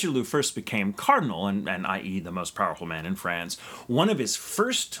 When Richelieu first became cardinal, and i.e. the most powerful man in France, one of his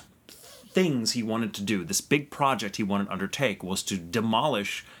first things he wanted to do, this big project he wanted to undertake, was to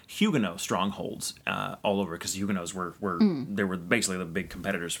demolish Huguenot strongholds all over, because Huguenots were they were basically the big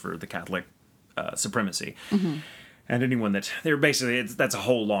competitors for the Catholic supremacy. And anyone that they're basically, that's a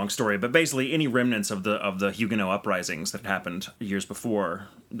whole long story, but basically any remnants of the Huguenot uprisings that happened years before,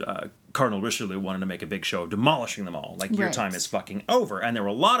 Cardinal Richelieu wanted to make a big show of demolishing them all. Like, your time is fucking over. And there were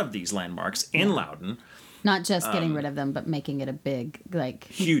a lot of these landmarks in Loudun. Not just getting rid of them, but making it a big,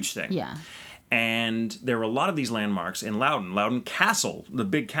 huge thing. Yeah. And there were a lot of these landmarks in Loudun. Loudun Castle, the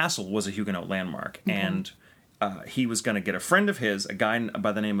big castle, was a Huguenot landmark. And he was going to get a friend of his, a guy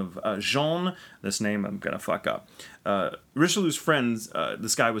by the name of Jean. This name I'm going to fuck up. Richelieu's friend,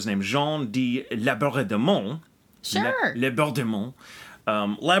 this guy was named Jean de Labourdemont. Sure. Labourdemont.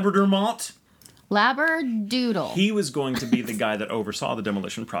 Labourdemont. Labradoodle. He was going to be the guy that oversaw the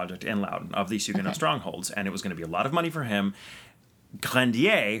demolition project in Loudun of these Huguenot strongholds, and it was going to be a lot of money for him.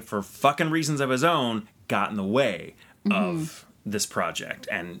 Grandier, for fucking reasons of his own, got in the way of this project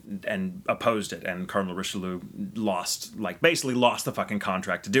and opposed it, and Cardinal Richelieu basically lost the fucking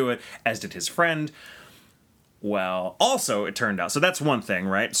contract to do it, as did his friend. Well, also, it turned out... So that's one thing,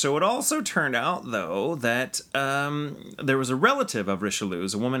 right? So it also turned out, though, that there was a relative of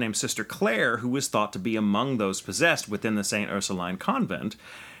Richelieu's, a woman named Sister Claire, who was thought to be among those possessed within the St. Ursuline convent.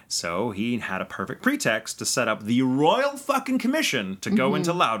 So he had a perfect pretext to set up the Royal fucking Commission to go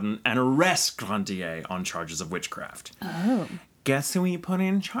into Loudun and arrest Grandier on charges of witchcraft. Oh. Guess who he put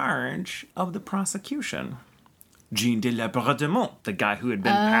in charge of the prosecution? Jean de Labourdemont, the guy who had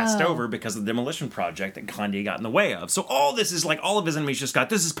been passed over because of the demolition project that Grandier got in the way of. So all this is like, all of his enemies just got,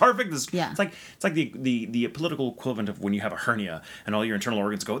 this is perfect. It's like the political equivalent of when you have a hernia and all your internal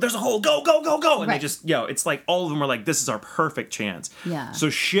organs go, there's a hole, go, go, go, go. And they just, it's like all of them were like, this is our perfect chance. Yeah. So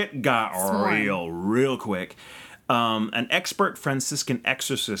shit got real quick. An expert Franciscan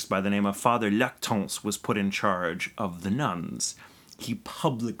exorcist by the name of Father Lactance was put in charge of the nuns. He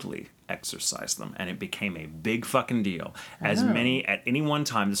publicly exorcised them, and it became a big fucking deal. As many, at any one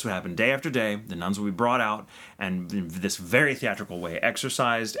time, this would happen day after day, the nuns would be brought out, and in this very theatrical way,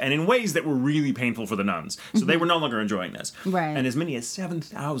 exorcised, and in ways that were really painful for the nuns. So they were no longer enjoying this. Right. And as many as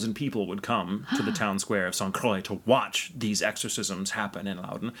 7,000 people would come to the town square of Saint Croix to watch these exorcisms happen in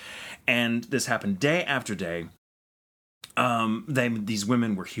Loudun. And this happened day after day. These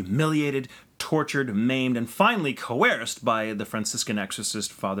women were humiliated, tortured, maimed, and finally coerced by the Franciscan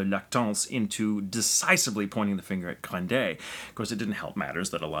exorcist Father Lactance into decisively pointing the finger at Grandier. Of course, it didn't help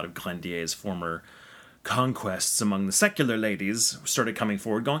matters that a lot of Grandier's former conquests among the secular ladies started coming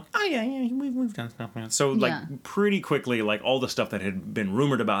forward going, we've done stuff, man. So, pretty quickly, all the stuff that had been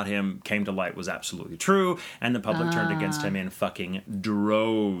rumored about him came to light was absolutely true, and the public turned against him in fucking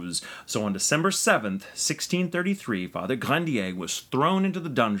droves. So on December 7th, 1633, Father Grandier was thrown into the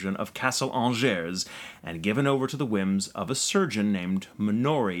dungeon of Castle Angers and given over to the whims of a surgeon named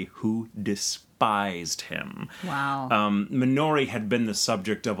Minori, who despised him. Wow. Minori had been the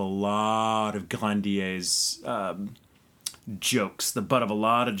subject of a lot of Grandier's jokes, the butt of a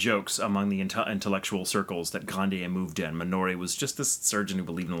lot of jokes among the intellectual circles that Grandier moved in. Minori was just this surgeon who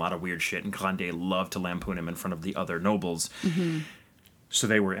believed in a lot of weird shit, and Grandier loved to lampoon him in front of the other nobles. Mm-hmm. So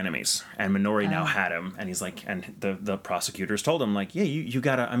they were enemies, and Minori now had him, and he's like, and the prosecutors told him, like, you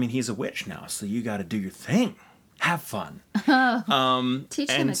gotta, he's a witch now, so you gotta do your thing. Have fun. Teach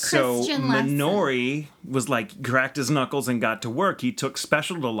him a Christian lesson. So Minori was like, cracked his knuckles and got to work. He took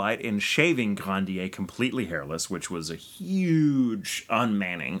special delight in shaving Grandier completely hairless, which was a huge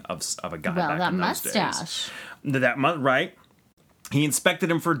unmanning of a guy back in those days. That mustache. Right. He inspected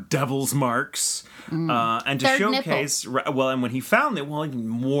him for devil's marks, and to showcase, and when he found that,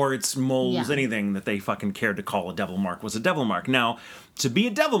 warts, moles, anything that they fucking cared to call a devil mark was a devil mark. Now, to be a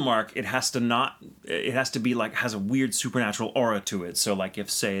devil mark, it has to be like, has a weird supernatural aura to it. So, like,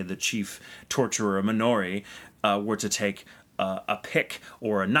 if, say, the chief torturer, Minori, were to take a pick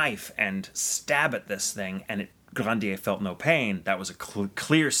or a knife and stab at this thing, and Grandier felt no pain, that was a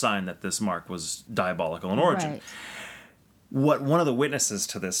clear sign that this mark was diabolical in origin. Right. What one of the witnesses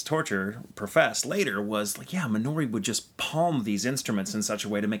to this torture professed later was, like, Minori would just palm these instruments in such a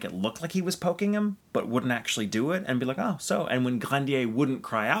way to make it look like he was poking him, but wouldn't actually do it, and be like, and when Grandier wouldn't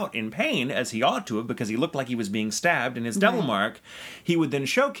cry out in pain, as he ought to have, because he looked like he was being stabbed in his devil mark, he would then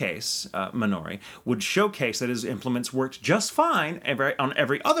showcase, Minori, would showcase that his implements worked just fine on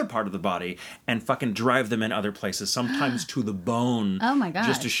every other part of the body, and fucking drive them in other places, sometimes to the bone. Oh my God.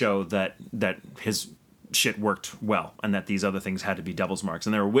 Just to show that his shit worked well, and that these other things had to be devil's marks,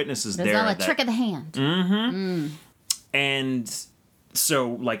 and there were witnesses there. All a trick of the hand. Mm-hmm. And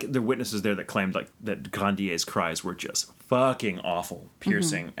so, like, there were witnesses there that claimed, like, that Grandier's cries were just fucking awful,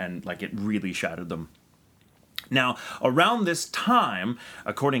 piercing, and, like, it really shattered them. Now, around this time,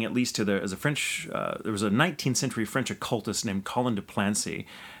 according at least to there was a 19th century French occultist named Colin de Plancy,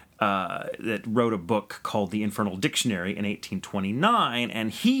 that wrote a book called The Infernal Dictionary in 1829, and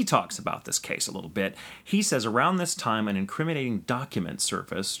he talks about this case a little bit. He says, around this time, an incriminating document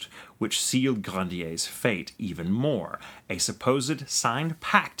surfaced which sealed Grandier's fate even more. A supposed signed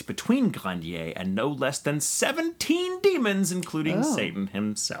pact between Grandier and no less than 17 demons, including Satan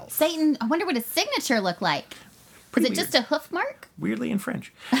himself. Satan, I wonder what his signature looked like. Is it just a hoof mark? Weirdly in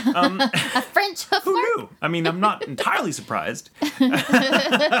French. A French hoof mark? Who knew? I'm not entirely surprised.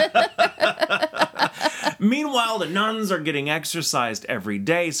 Meanwhile, the nuns are getting exorcised every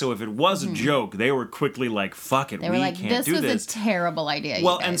day, so if it was a joke, they were quickly like, fuck it, we can't do this. This was a terrible idea,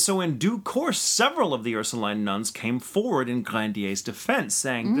 Well, and so in due course, several of the Ursuline nuns came forward in Grandier's defense,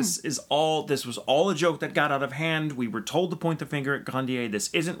 saying, this was all a joke that got out of hand. We were told to point the finger at Grandier. This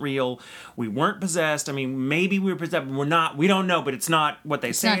isn't real. We weren't possessed. Maybe we were possessed, but we're not. We don't know, but it's not what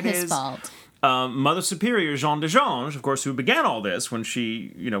they say it is. It's not his fault. Mother Superior Jeanne de Gange, of course, who began all this when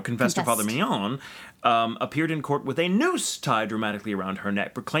she, confessed to Father Mignon, appeared in court with a noose tied dramatically around her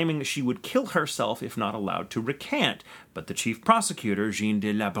neck, proclaiming that she would kill herself if not allowed to recant. But the chief prosecutor, Jean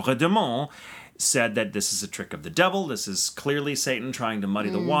de Labourdemont, said that this is a trick of the devil. This is clearly Satan trying to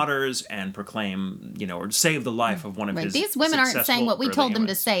muddy the waters and proclaim, or save the life of one of his These women aren't saying what we told them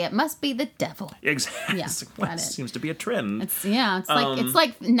to say. It must be the devil. Exactly. Yeah, well, it seems to be a trend. It's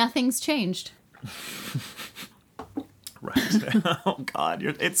like nothing's changed. Right. Oh, God.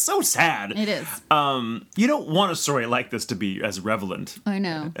 It's so sad. It is. You don't want a story like this to be as relevant. I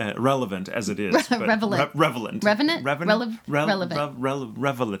know. Relevant as it is. Relevant. Relevant.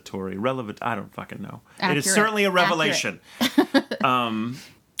 Revelatory. Relevant. I don't fucking know. Accurate. It is certainly a revelation.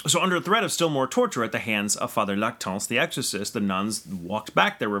 So under threat of still more torture at the hands of Father Lactance, the exorcist, the nuns walked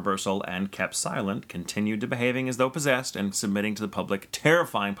back their reversal and kept silent, continued to behaving as though possessed, and submitting to the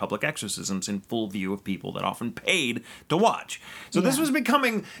terrifying public exorcisms in full view of people that often paid to watch. So this was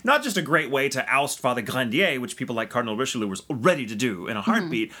becoming not just a great way to oust Father Grandier, which people like Cardinal Richelieu was ready to do in a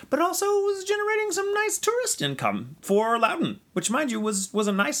heartbeat, but also was generating some nice tourist income for Loudun, which, mind you, was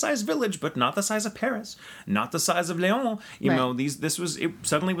a nice-sized village, but not the size of Paris, not the size of Lyon. You know, it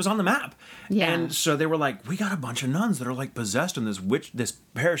suddenly was on the map. Yeah. And so they were like, we got a bunch of nuns that are like possessed, and this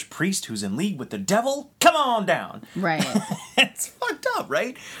parish priest who's in league with the devil, come on down. Right. It's fucked up,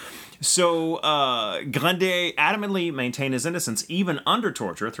 right? So Grandier adamantly maintained his innocence even under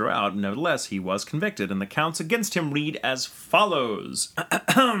torture throughout. Nevertheless, he was convicted, and the counts against him read as follows.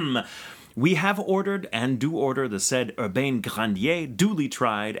 We have ordered and do order the said Urbain Grandier duly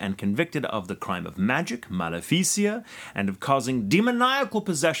tried and convicted of the crime of magic, Maleficia, and of causing demoniacal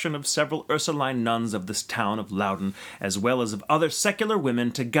possession of several Ursuline nuns of this town of Loudun, as well as of other secular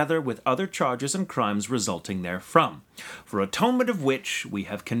women, together with other charges and crimes resulting therefrom. For atonement of which we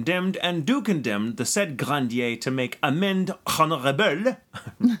have condemned and do condemn the said Grandier to make amende honorable.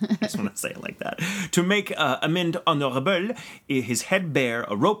 I just want to say it like that. To make amende honorable, his head bare,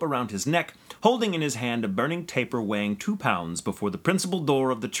 a rope around his neck, holding in his hand a burning taper weighing 2 pounds before the principal door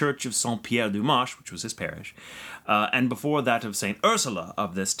of the church of Saint-Pierre-du-Marche, which was his parish, and before that of Saint Ursula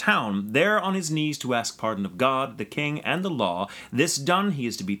of this town, there on his knees to ask pardon of God, the king, and the law. This done, he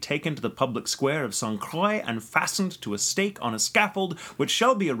is to be taken to the public square of Saint-Croix and fastened to a stake on a scaffold, which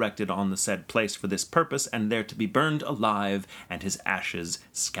shall be erected on the said place for this purpose, and there to be burned alive, and his ashes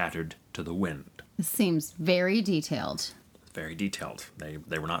scattered to the wind. This seems very detailed. Very detailed.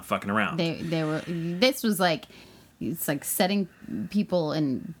 They were not fucking around. They were. This was like, it's like setting people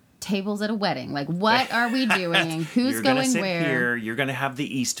in tables at a wedding. Like, what are we doing? Who's you're going gonna sit where? Here, you're gonna have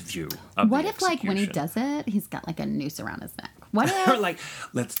the east view of what the if, like, when he does it, he's got like a noose around his neck? What if or like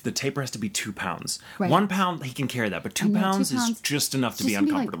the taper has to be 2 pounds. Right. 1 pound he can carry that, but 2 pounds is just enough to be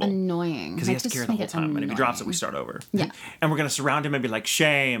uncomfortable. Like, annoying because he has to carry it the whole time. Annoying. And if he drops it, we start over. Yeah, and we're gonna surround him and be like,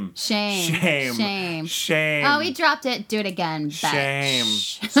 shame. Oh, he dropped it. Do it again. Shame.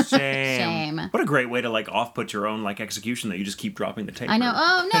 What a great way to like off-put your own like execution that you just keep dropping the taper. I know.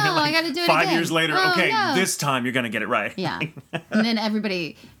 Oh no, like, I got to do it 5 again. Years later. This time you're gonna get it right. Yeah, and then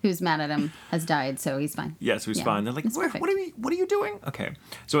everybody who's mad at him has died, so he's fine. Yes, he's fine. They're like, what are you doing? Okay.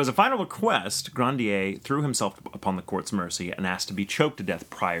 So as a final request, Grandier threw himself upon the court's mercy and asked to be choked to death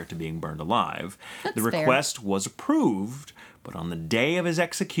prior to being burned alive. The request was approved, but on the day of his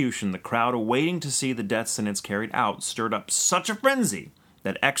execution, the crowd awaiting to see the death sentence carried out stirred up such a frenzy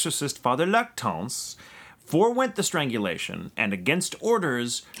that exorcist Father Lactance forewent the strangulation and, against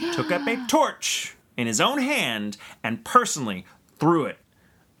orders, took up a torch in his own hand and personally threw it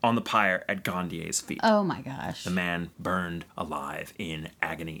on the pyre at Grandier's feet. Oh my gosh. The man burned alive in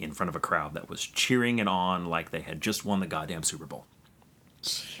agony in front of a crowd that was cheering it on like they had just won the goddamn Super Bowl.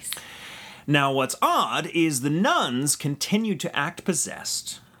 Jeez. Now, what's odd is the nuns continued to act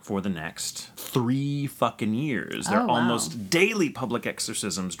possessed for the next 3 fucking years. Their almost daily public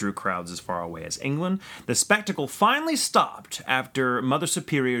exorcisms drew crowds as far away as England. The spectacle finally stopped after Mother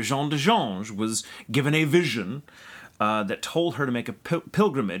Superior Jean de Gange was given a vision that told her to make a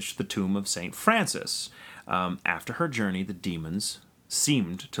pilgrimage to the tomb of St. Francis. After her journey, the demons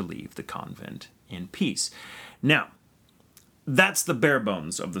seemed to leave the convent in peace. Now, that's the bare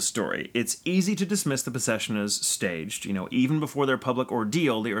bones of the story. It's easy to dismiss the possession as staged. You know, even before their public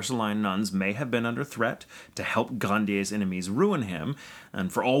ordeal, the Ursuline nuns may have been under threat to help Grandier's enemies ruin him.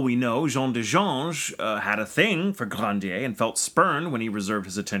 And for all we know, Jean de Gange had a thing for Grandier and felt spurned when he reserved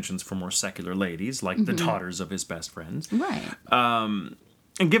his attentions for more secular ladies, like the daughters of his best friends. Right.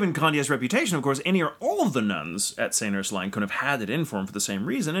 And given Grandier's reputation, of course, any or all of the nuns at St. Ursuline could have had it in for him for the same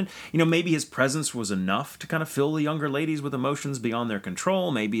reason. And, you know, maybe his presence was enough to kind of fill the younger ladies with emotions beyond their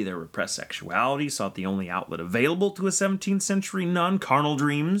control. Maybe their repressed sexuality sought the only outlet available to a 17th century nun, carnal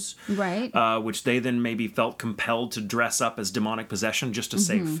dreams. Right. Which they then maybe felt compelled to dress up as demonic possession just to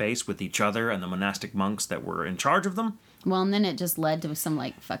save face with each other and the monastic monks that were in charge of them. Well, and then it just led to some,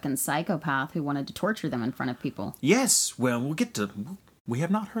 like, fucking psychopath who wanted to torture them in front of people. Yes. Well, we'll get to... We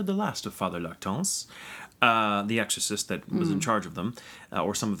have not heard the last of Father Lactance, the exorcist that was in charge of them,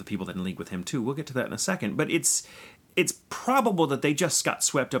 or some of the people that in league with him too. We'll get to that in a second. But it's it's probable that they just got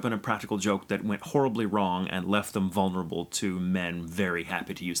swept up in a practical joke that went horribly wrong and left them vulnerable to men very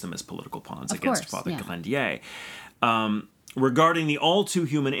happy to use them as political pawns against Father Grandier. Regarding the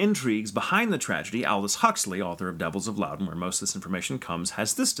all-too-human intrigues behind the tragedy, Aldous Huxley, author of Devils of Loudon, where most of this information comes,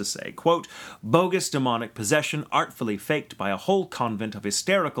 has this to say, quote, bogus demonic possession artfully faked by a whole convent of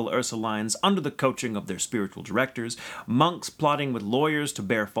hysterical Ursulines under the coaching of their spiritual directors, monks plotting with lawyers to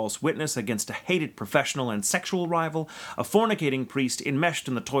bear false witness against a hated professional and sexual rival, a fornicating priest enmeshed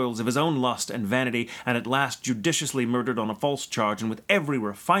in the toils of his own lust and vanity, and at last judiciously murdered on a false charge and with every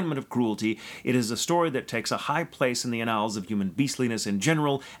refinement of cruelty. It is a story that takes a high place in the annals of human beastliness in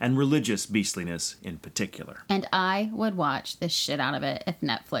general and religious beastliness in particular. And I would watch the shit out of it if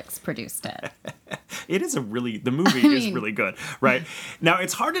Netflix produced it. The movie is really good, right? Now,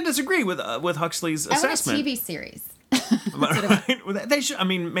 it's hard to disagree with Huxley's assessment. I want a TV series. Right? They should. I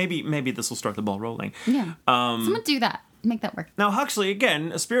mean, maybe this will start the ball rolling. Yeah. Someone do that. Make that work. Now, Huxley,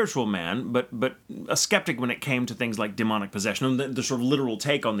 again, a spiritual man, but a skeptic when it came to things like demonic possession and the sort of literal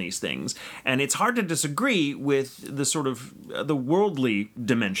take on these things. And it's hard to disagree with the sort of the worldly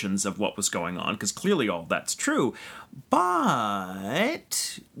dimensions of what was going on, because clearly all that's true.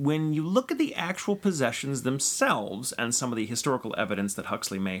 But when you look at the actual possessions themselves and some of the historical evidence that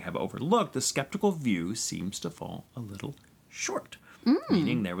Huxley may have overlooked, the skeptical view seems to fall a little short,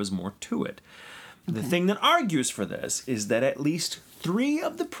 meaning there was more to it. The thing that argues for this is that at least 3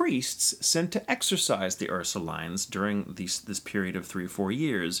 of the priests sent to exorcise the Ursulines during this period of 3 or 4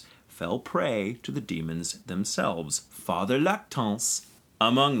 years fell prey to the demons themselves, Father Lactance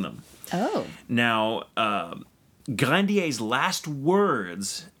among them. Oh. Now, Grandier's last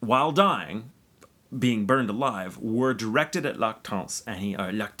words while dying, being burned alive, were directed at Lactance,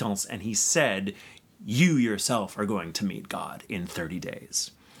 and he said, "You yourself are going to meet God in 30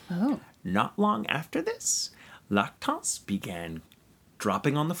 days." Oh. Not long after this, Lactance began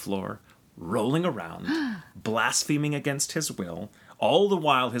dropping on the floor, rolling around, blaspheming against his will, all the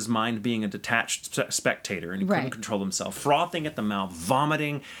while his mind being a detached spectator, and he couldn't control himself, frothing at the mouth,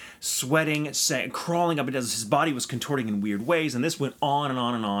 vomiting, sweating, crawling up as his body was contorting in weird ways, and this went on and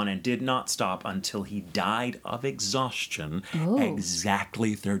on and on and did not stop until he died of exhaustion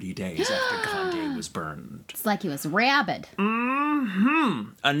exactly 30 days after Grandier was burned. It's like he was rabid.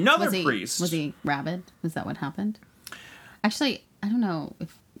 Another priest. Was he rabid? Was that what happened? Actually, I don't know.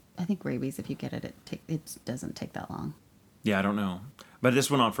 I think rabies, if you get it, it doesn't take that long. Yeah, I don't know. But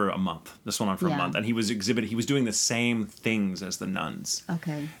this went on for a month. And he was doing the same things as the nuns.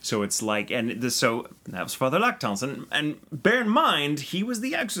 Okay. So it's like, so that was Father Lactance. And bear in mind, he was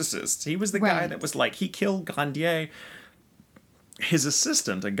the exorcist. He was the guy that was like, he killed Grandier. His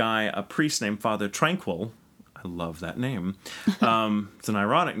assistant, a priest named Father Tranquil, I love that name. It's an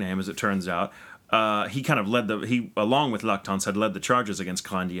ironic name, as it turns out. He kind of along with Lactance, had led the charges against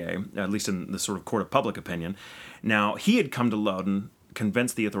Grandier, at least in the sort of court of public opinion. Now, he had come to Loudun,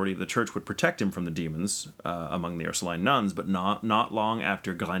 convinced the authority of the church would protect him from the demons among the Ursuline nuns, but not long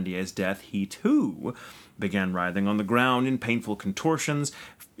after Grandier's death, he too began writhing on the ground in painful contortions,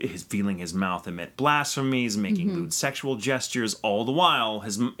 feeling his mouth emit blasphemies, making lewd sexual gestures, all the while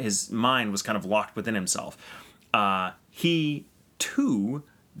his mind was kind of locked within himself. He too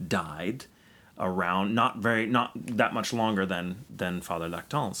died around not that much longer than Father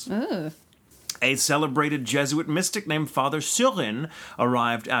Lactance. Ugh. A celebrated Jesuit mystic named Father Surin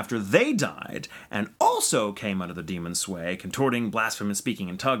arrived after they died and also came under the demon's sway, contorting, blasphemous, speaking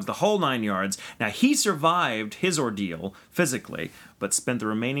in tugs, the whole 9 yards. Now, he survived his ordeal physically, but spent the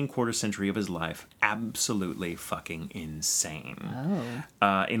remaining quarter century of his life absolutely fucking insane.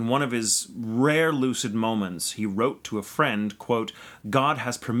 Oh. In one of his rare lucid moments, he wrote to a friend, quote, "God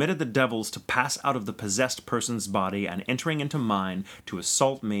has permitted the devils to pass out of the possessed person's body and entering into mine to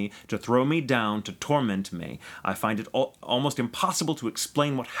assault me, to throw me down, to torment me. I find it almost impossible to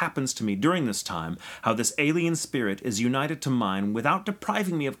explain what happens to me during this time, how this alien spirit is united to mine without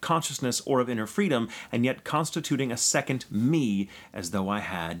depriving me of consciousness or of inner freedom, and yet constituting a second me, as though I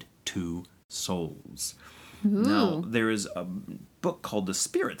had 2 souls." Ooh. Now, there is a book called The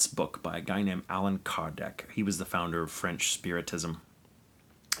Spirits Book by a guy named Allan Kardec. He was the founder of French Spiritism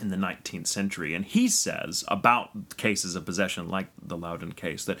in the 19th century, and he says about cases of possession like the Loudun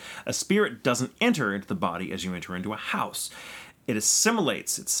case that a spirit doesn't enter into the body as you enter into a house. It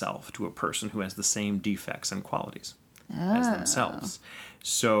assimilates itself to a person who has the same defects and qualities as themselves.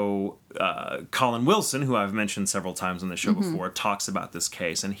 So Colin Wilson, who I've mentioned several times on the show before, talks about this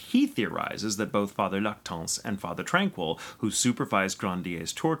case, and he theorizes that both Father Lactance and Father Tranquil, who supervised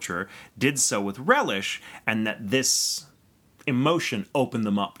Grandier's torture, did so with relish, and that this emotion opened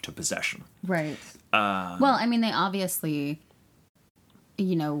them up to possession. Right. Well, I mean, they obviously,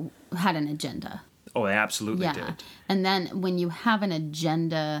 had an agenda. Oh, they absolutely did. And then when you have an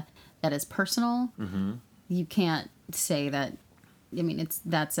agenda that is personal, you can't say that. I mean,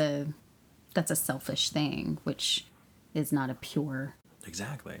 that's a selfish thing, which is not a pure,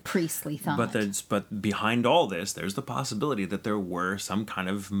 priestly thought. But behind all this, there's the possibility that there were some kind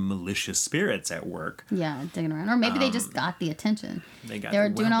of malicious spirits at work. Yeah, digging around, or maybe they just got the attention. They were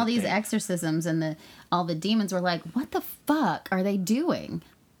doing all these exorcisms, and all the demons were like, "What the fuck are they doing?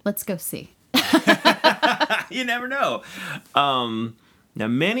 Let's go see." You never know. Now,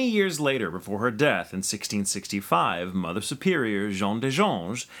 many years later, before her death in 1665, Mother Superior Jeanne de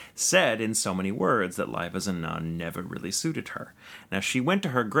Jonge said in so many words that life as a nun never really suited her. Now, she went to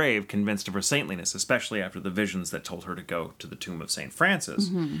her grave convinced of her saintliness, especially after the visions that told her to go to the tomb of St.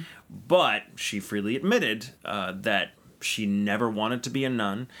 Francis. But she freely admitted that she never wanted to be a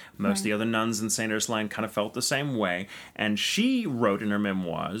nun. Most of the other nuns in St. Ursuline kind of felt the same way. And she wrote in her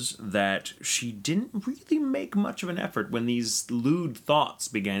memoirs that she didn't really make much of an effort when these lewd thoughts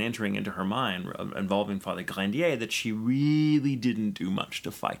began entering into her mind involving Father Grandier, that she really didn't do much to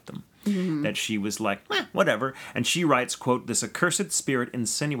fight them. That she was like, whatever. And she writes, quote, "This accursed spirit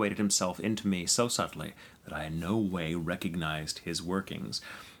insinuated himself into me so subtly that I in no way recognized his workings."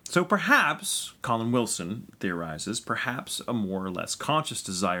 So perhaps, Colin Wilson theorizes, perhaps a more or less conscious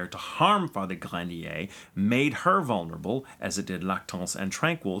desire to harm Father Grandier made her vulnerable, as it did Lactance and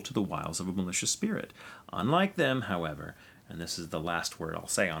Tranquil, to the wiles of a malicious spirit. Unlike them, however, and this is the last word I'll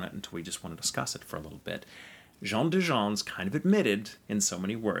say on it until we just want to discuss it for a little bit, Jeanne de Jonge kind of admitted, in so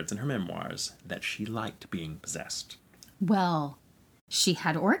many words in her memoirs, that she liked being possessed. Well, she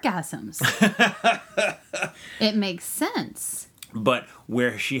had orgasms. It makes sense. But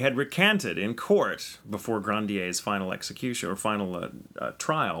where she had recanted in court before Grandier's final execution or final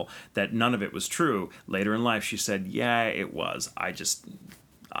trial that none of it was true, later in life she said, "Yeah, it was. I just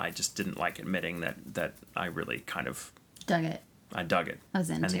didn't like admitting that I really kind of dug it. I dug it. I was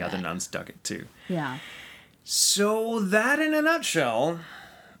into it. And the other it. nuns dug it too." Yeah. So that, in a nutshell,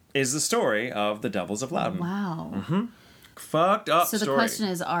 is the story of the Devils of Loudon. Wow. Fucked up story. So the question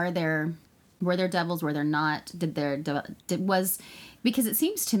is, were there devils? Were there not? Because it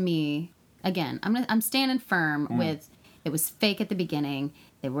seems to me, again, I'm standing firm with, it was fake at the beginning.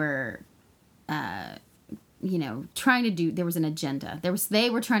 They were, trying to do, there was an agenda. They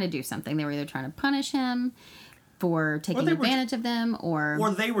were trying to do something. They were either trying to punish him for taking advantage of them,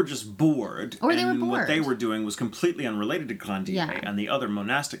 or they were just bored. Or they were bored. What they were doing was completely unrelated to Grandier, and the other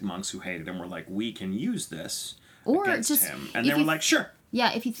monastic monks who hated him were like, "We can use this against him," and they were like, "Sure."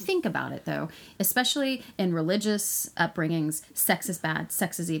 Yeah, if you think about it, though, especially in religious upbringings, sex is bad,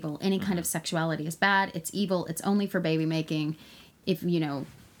 sex is evil. Any kind of sexuality is bad, it's evil, it's only for baby making. If,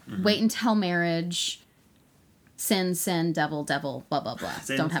 wait until marriage, sin, devil, blah, blah, blah.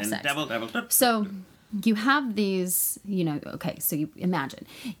 Sin, don't have sex. Devil. So you have these, okay, so you imagine.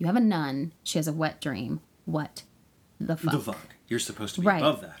 You have a nun, she has a wet dream. What the fuck? The fuck. You're supposed to be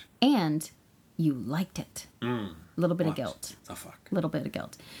above that. And you liked it. A little bit of guilt. The fuck. A little bit of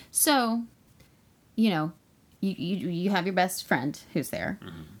guilt. So, you have your best friend who's there.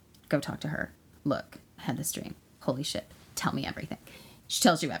 Go talk to her. Look, I had this dream. Holy shit. Tell me everything. She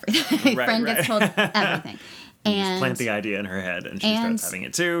tells you everything. Friend gets told everything. You just plant the idea in her head and she starts having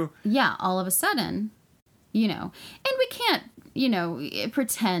it too. Yeah, all of a sudden, and we can't,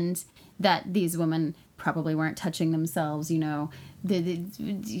 pretend that these women probably weren't touching themselves,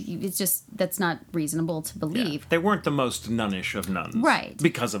 it's just, that's not reasonable to believe. Yeah. They weren't the most nunnish of nuns. Right.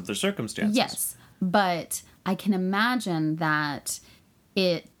 Because of their circumstances. Yes. But I can imagine that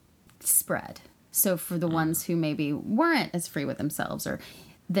it spread. So for the ones who maybe weren't as free with themselves,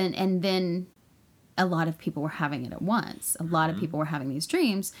 then a lot of people were having it at once. A lot of people were having these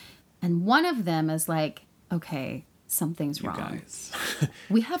dreams. And one of them is like, okay, something's wrong. Guys.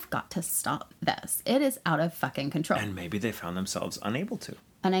 We have got to stop this. It is out of fucking control. And maybe they found themselves unable to.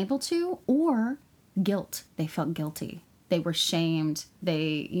 Or guilt. They felt guilty. They were shamed.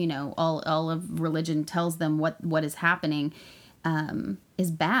 They, all of religion tells them what is happening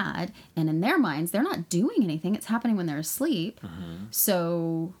is bad. And in their minds, they're not doing anything. It's happening when they're asleep.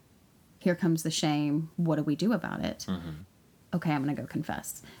 So here comes the shame. What do we do about it? Okay, I'm going to go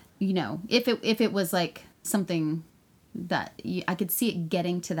confess. If it was like something that I could see it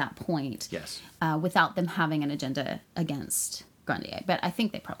getting to that point. Yes. Without them having an agenda against Grandier. But I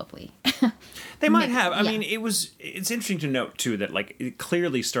think they probably... They might have. I mean, it's interesting to note, too, that, it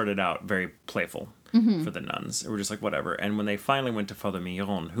clearly started out very playful. for the nuns. We're just like, whatever. And when they finally went to Father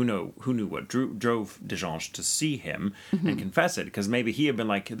Miron, who knew what drove Dejange to see him and confess it, because maybe he had been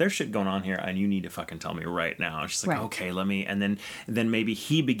like, there's shit going on here and you need to fucking tell me right now. And she's like, okay, let me. And then maybe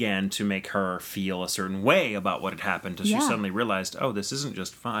he began to make her feel a certain way about what had happened, until she suddenly realized, oh, this isn't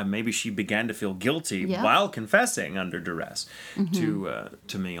just fine. Maybe she began to feel guilty while confessing under duress to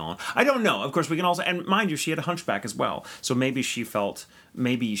Miron. I don't know. Of course, we can also, and mind you, she had a hunchback as well. So maybe she felt,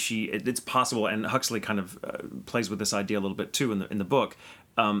 it's possible, and Huxley kind of plays with this idea a little bit too in the book,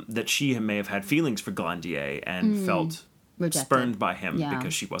 that she may have had feelings for Grandier and felt rejected, spurned by him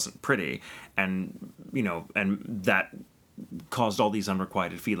because she wasn't pretty, and and that caused all these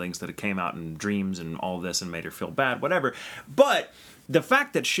unrequited feelings that it came out in dreams and all this and made her feel bad, whatever. But the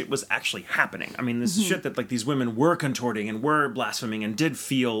fact that shit was actually happening, I mean, this is shit that like these women were contorting and were blaspheming and did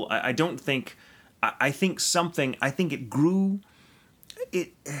feel, I think it grew,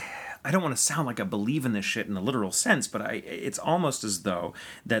 I don't want to sound like I believe in this shit in a literal sense, but it's almost as though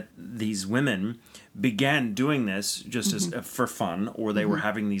that these women began doing this just as for fun, or they were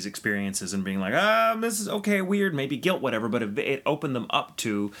having these experiences and being like, this is okay, weird, maybe guilt, whatever, but it opened them up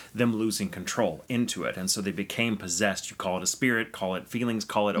to them losing control into it, and so they became possessed. You call it a spirit, call it feelings,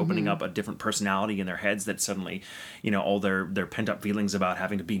 call it opening up a different personality in their heads, that suddenly, all their pent-up feelings about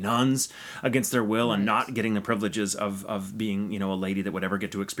having to be nuns against their will and not getting the privileges of being, a lady that would ever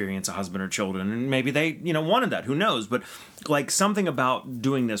get to experience a husband or children, and maybe they, wanted that, who knows, but like something about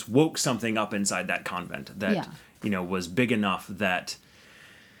doing this woke something up inside that convent that was big enough that,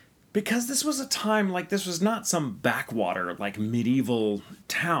 because this was a time, like, this was not some backwater like medieval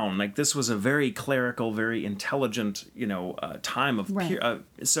town, like this was a very clerical, very intelligent time of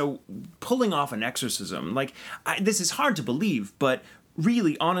so pulling off an exorcism, like, this is hard to believe, but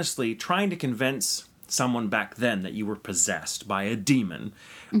really honestly trying to convince someone back then that you were possessed by a demon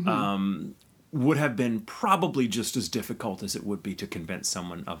would have been probably just as difficult as it would be to convince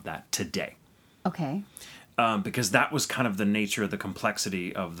someone of that today. Okay. Because that was kind of the nature, the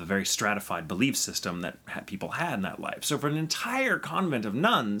complexity of the very stratified belief system that people had in that life. So for an entire convent of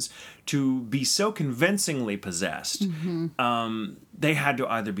nuns to be so convincingly possessed, they had to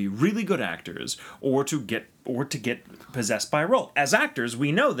either be really good actors or to get possessed by a role. As actors,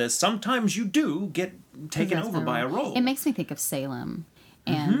 we know this. Sometimes you do get taken over by a role. It makes me think of Salem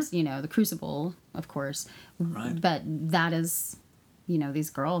and, the Crucible, of course. Right. But that is, these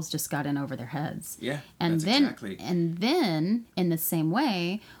girls just got in over their heads. Yeah, and then in the same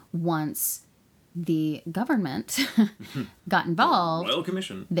way, once the government got involved, the Royal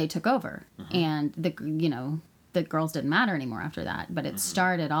Commission, they took over, and the girls didn't matter anymore after that. But it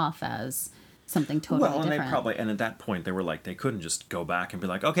started off as something totally different. And at that point they were like, they couldn't just go back and be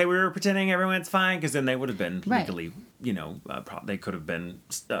like, okay, we were pretending everyone's fine, because then they would have been legally, they could have been,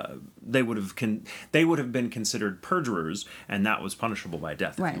 they would have been considered perjurers, and that was punishable by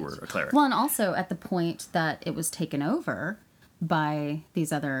death if you were a cleric. Well, and also at the point that it was taken over by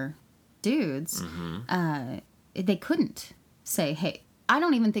these other dudes, they couldn't say, hey, I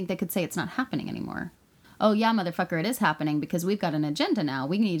don't even think they could say it's not happening anymore. Oh, yeah, motherfucker, it is happening because we've got an agenda now.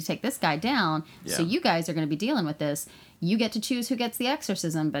 We need to take this guy down. Yeah. So you guys are going to be dealing with this. You get to choose who gets the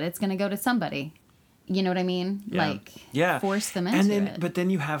exorcism, but it's going to go to somebody. You know what I mean? Yeah. Force them into it. But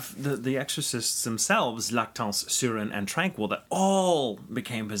then you have the exorcists themselves, Lactance, Surin, and Tranquil, that all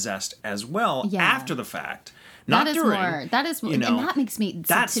became possessed as well after the fact. Not that is during. More. That is, and that makes me,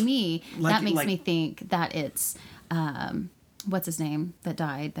 to me, that makes me think that it's, what's his name that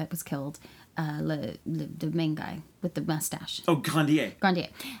died, that was killed? The main guy with the mustache. Oh, Grandier.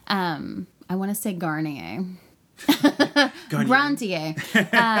 I want to say Garnier. Grandier.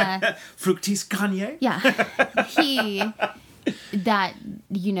 Fructis Garnier? Yeah.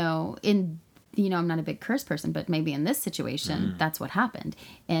 I'm not a big curse person, but maybe in this situation, that's what happened.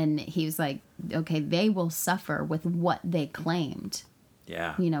 And he was like, okay, they will suffer with what they claimed.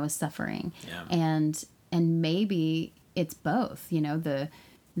 Yeah. As suffering. Yeah. And maybe it's both,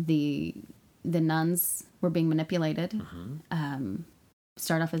 the nuns were being manipulated.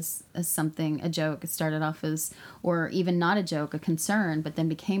 Start off as something, a joke. It started off as, or even not a joke, a concern, but then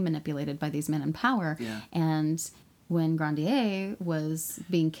became manipulated by these men in power. Yeah. And when Grandier was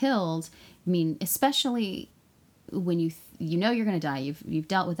being killed, I mean, especially when you're going to die, you've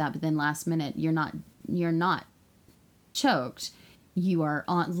dealt with that, but then last minute you're not choked, you are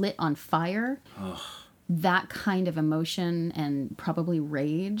lit on fire. Ugh. That kind of emotion and probably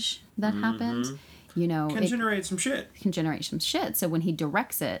rage that happened, can generate some shit. Can generate some shit. So when he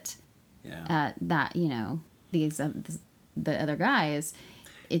directs it at that, the other guys,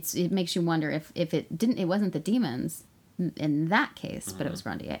 it makes you wonder if it wasn't the demons in that case, but it was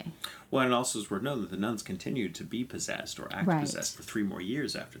Grandier. Well, and it also is worth noting that the nuns continued to be possessed or act possessed for 3 more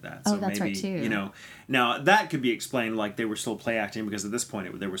years after that. So that's maybe, right, too. You know, now that could be explained like they were still play acting because at this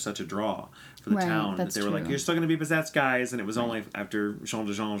point they were such a draw for the town that they were like, you're still going to be possessed, guys. And it was only after Jean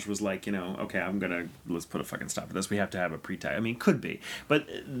de Ganges was like, you know, okay, let's put a fucking stop to this. We have to have a pre-tie. I mean, could be. But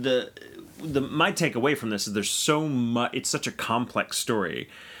my takeaway from this is there's so much, it's such a complex story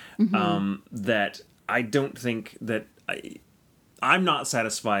that I don't think that I'm not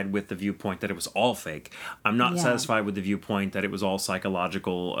satisfied with the viewpoint that it was all fake. I'm not satisfied with the viewpoint that it was all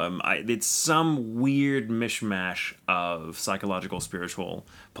psychological. It's some weird mishmash of psychological, spiritual,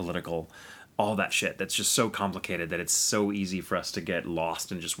 political, all that shit that's just so complicated that it's so easy for us to get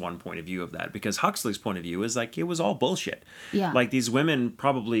lost in just one point of view of that. Because Huxley's point of view is like, it was all bullshit. Yeah. Like these women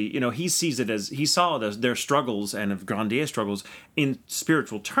probably, you know, he saw their struggles and of Grandier's struggles in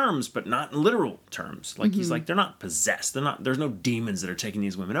spiritual terms, but not in literal terms. Like he's like, they're not possessed. There's no demons that are taking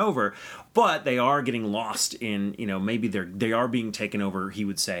these women over, but they are getting lost in, you know, maybe they are being taken over, he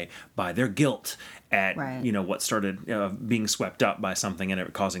would say, by their guilt at, you know, what started being swept up by something and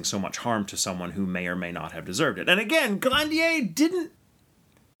it causing so much harm to someone who may or may not have deserved it. And again, Grandier didn't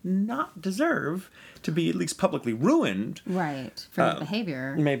not deserve to be at least publicly ruined. Right. For his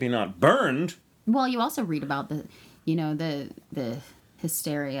behavior. Maybe not burned. Well, you also read about the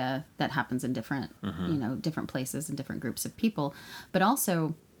hysteria that happens in different, you know, different places and different groups of people. But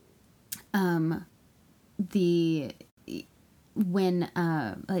also,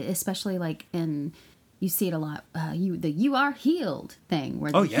 especially like you see it a lot, you are healed thing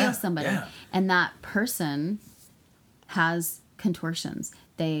where they heal somebody and that person has contortions.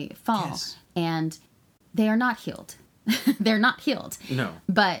 They fall and they are not healed. They're not healed. No.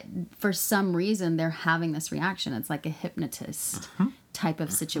 But for some reason they're having this reaction. It's like a hypnotist type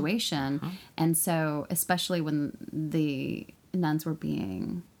of situation. And so especially when the nuns were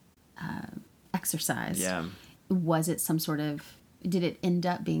being exorcised, was it some sort of, did it end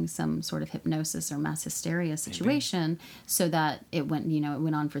up being some sort of hypnosis or mass hysteria situation so that it went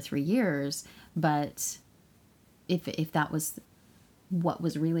on for 3 years, but if that was what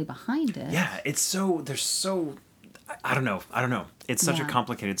was really behind it. Yeah, I don't know. It's such a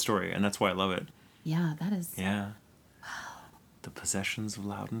complicated story, and that's why I love it. Yeah, that is. Yeah. Wow. The possessions of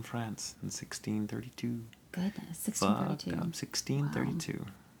Loudon, France in 1632. Goodness, 1632. 1632. Wow.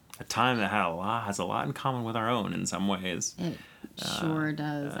 A time that has a lot in common with our own in some ways. It sure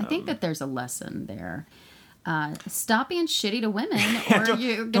does. I think that there's a lesson there. Stop being shitty to women, or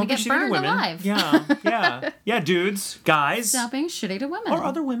you're going to get burned alive. Yeah, dudes, guys. Stop being shitty to women, or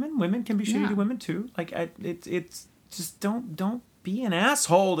other women. Women can be shitty to women too. Like it's just don't be an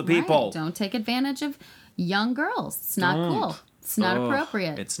asshole to people. Right. Don't take advantage of young girls. It's not cool. It's not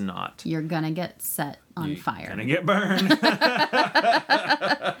appropriate. It's not. You're gonna get set on fire. Gonna get burned.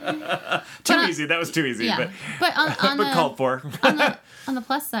 Too easy. That was too easy. Yeah. But called for. on the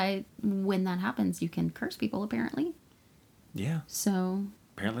plus side, when that happens, you can curse people. Apparently. Yeah. So.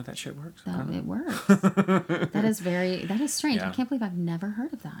 Apparently that shit works. It works. That is strange. Yeah. I can't believe I've never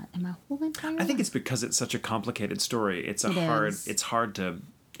heard of that in my whole entire life. I think it's because it's such a complicated story. It's hard to.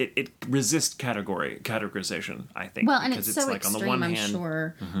 It resists categorization, I think. Well, and it's so like extreme, on the one hand, I'm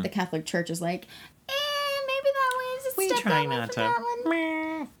sure the Catholic Church is like, maybe that was we try not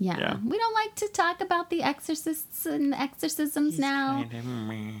to. Yeah. We don't like to talk about the exorcists and the exorcisms now.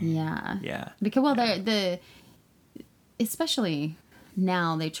 Yeah. Because, especially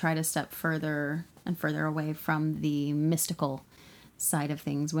now they try to step further and further away from the mystical side of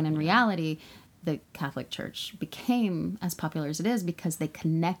things, when in reality, the Catholic Church became as popular as it is because they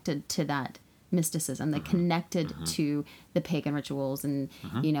connected to that mysticism. They connected to the pagan rituals. And,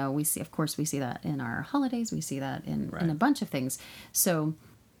 you know, we see that in our holidays. We see that in a bunch of things. So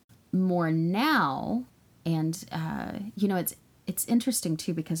more now, and, you know, it's interesting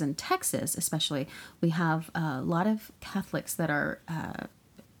too, because in Texas, especially, we have a lot of Catholics that are,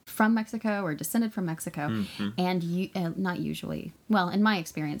 from Mexico or descended from Mexico, and not usually, well, in my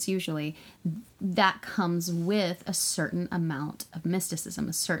experience, usually that comes with a certain amount of mysticism,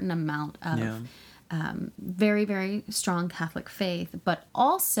 a certain amount of very, very strong Catholic faith, but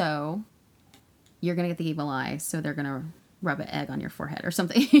also you're going to get the evil eye, so they're going to rub an egg on your forehead or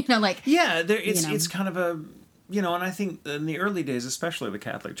something, you know, like... Yeah, it's kind of a... You know, and I think in the early days, especially the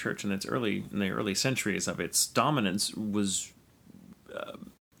Catholic Church in the early centuries of its dominance was...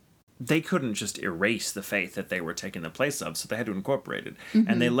 they couldn't just erase the faith that they were taking the place of, so they had to incorporate it.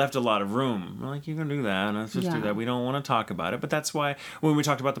 And they left a lot of room. Like, you can do that, let's just do that. We don't want to talk about it. But that's why, when we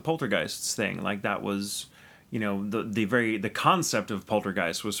talked about the poltergeists thing, like, that was, the concept of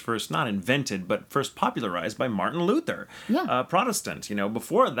poltergeist was first not invented, but first popularized by Martin Luther, Protestant.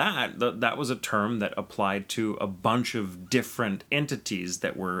 Before that, that was a term that applied to a bunch of different entities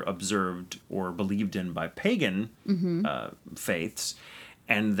that were observed or believed in by pagan faiths,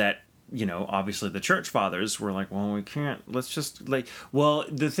 and that, obviously the church fathers were like, well, we can't, let's just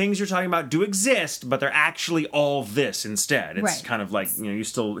the things you're talking about do exist, but they're actually all this instead. It's kind of like, you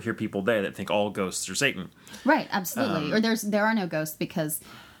still hear people there that think all ghosts are Satan. Right, absolutely. Or there are no ghosts because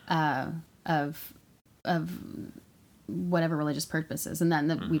of whatever religious purposes. And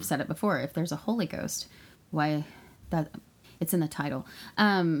then we've said it before, if there's a Holy Ghost, why that it's in the title.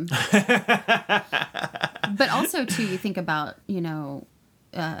 But also too, you think about,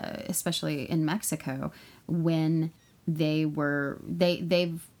 especially in Mexico, when the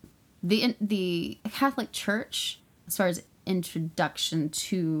Catholic Church, as far as introduction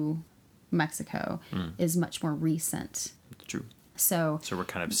to Mexico, is much more recent. True. So we're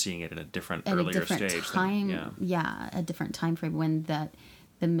kind of seeing it at a different earlier stage. A different time frame when the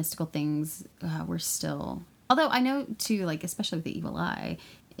mystical things were still. Although I know too, especially with the evil eye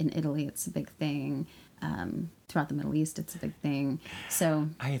in Italy, it's a big thing. Throughout the Middle East, it's a big thing. So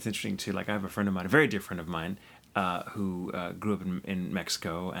I think it's interesting too. I have a friend of mine, a very dear friend of mine, who grew up in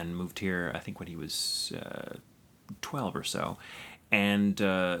Mexico and moved here, I think when he was 12 or so, and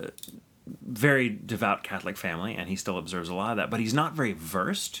very devout Catholic family, and he still observes a lot of that, but he's not very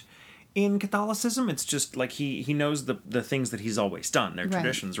versed in Catholicism. It's just he knows the things that he's always done, their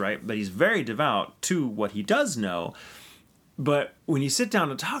traditions, right? But he's very devout to what he does know. But when you sit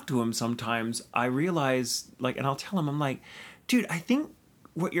down and talk to him sometimes, I realize, and I'll tell him, I'm like, dude, I think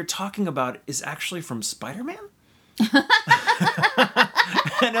what you're talking about is actually from Spider-Man.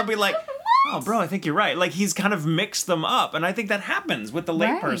 And he'll be like, oh, bro, I think you're right. He's kind of mixed them up. And I think that happens with the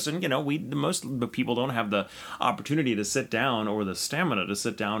layperson. Most of the people don't have the opportunity to sit down or the stamina to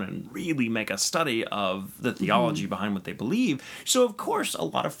sit down and really make a study of the theology behind what they believe. So, of course, a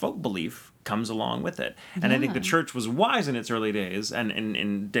lot of folk belief comes along with it. And I think the church was wise in its early days, and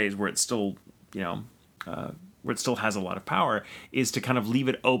in days where it's still, where it still has a lot of power, is to kind of leave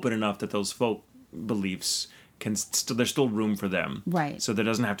it open enough that those folk beliefs there's still room for them. Right. So there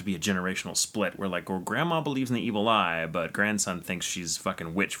doesn't have to be a generational split where grandma believes in the evil eye, but grandson thinks she's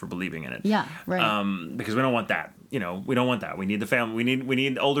fucking witch for believing in it. Yeah, right. Because we don't want that. We don't want that. We need the family. We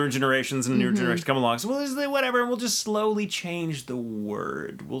need older generations and newer generations to come along. So whatever, and we'll just slowly change the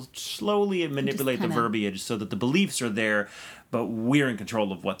word. We'll slowly manipulate the verbiage so that the beliefs are there, but we're in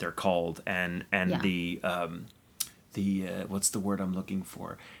control of what they're called and the what's the word I'm looking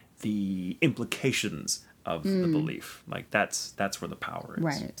for? The implications of the belief. That's where the power is.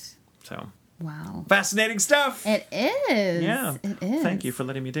 Right. So. Wow. Fascinating stuff. It is. Yeah. It is. Thank you for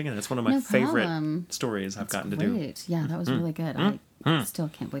letting me dig in it. It's one of my favorite stories I've gotten to do. Yeah, that was really good. I still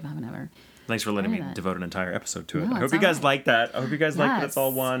can't believe I haven't ever. Thanks for letting me devote an entire episode to it. I hope you guys like that. I hope you guys like that it's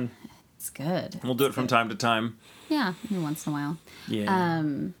all one. It's good. We'll do it from time to time. Yeah, every once in a while. Yeah.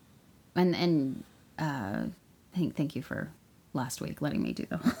 Thank you for last week letting me do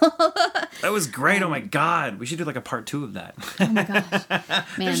that was great. Oh my god, we should do a part 2 of that. Oh my gosh, man,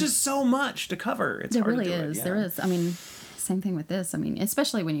 there's just so much to cover. There really is. There is. I mean, same thing with this. I mean,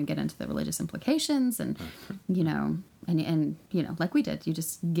 especially when you get into the religious implications and and like we did, you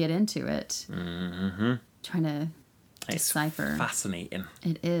just get into it, trying to decipher. It's fascinating.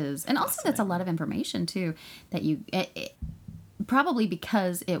 It is, and also that's a lot of information too that probably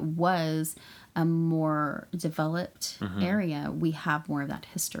because it was a more developed area, we have more of that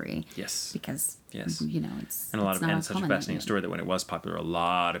history. Yes. Because, it's and such a fascinating story that when it was popular, a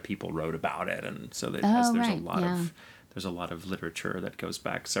lot of people wrote about it. And so there's a lot of literature that goes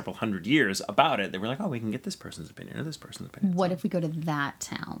back several hundred years about it. They were like, oh, we can get this person's opinion or this person's opinion. What if we go to that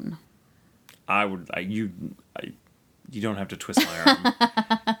town? You don't have to twist my arm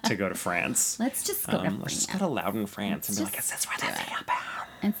to go to France. Let's just go to France. Let's just go to Loudon, France, and be like, is this where that thing happened?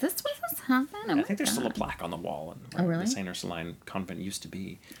 Is this where this happened? I think there's still a plaque on the wall where the St. Ursuline convent used to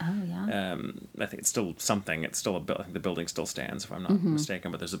be. Oh, yeah. I think it's still something. It's still I think the building still stands, if I'm not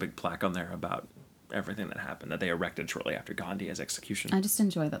mistaken, but there's a big plaque on there about everything that happened that they erected shortly after Gandhi's execution. I just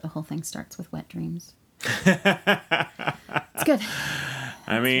enjoy that the whole thing starts with wet dreams. It's good.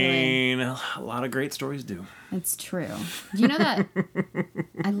 I mean, a lot of great stories do. It's true. You know that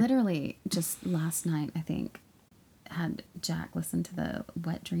I literally just last night, I think, had Jack listen to the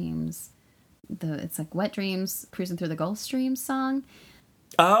Wet Dreams. It's like Wet Dreams Cruising Through the Gulf Stream song.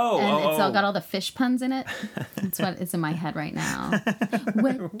 It's all got all the fish puns in it. That's what is in my head right now.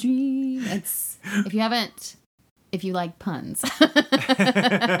 Wet Dream. If you like puns.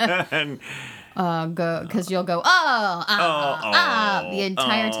 because you'll go the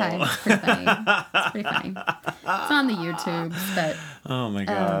entire time. It's pretty funny. It's pretty funny. It's on the YouTubes, but oh my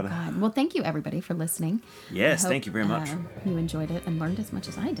god. Oh god. Well, thank you everybody for listening. Yes, thank you very much. You enjoyed it and learned as much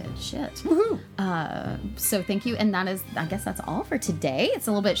as I did. Shit. Woohoo. So thank you, and I guess that's all for today. It's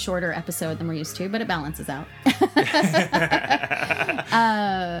a little bit shorter episode than we're used to, but it balances out.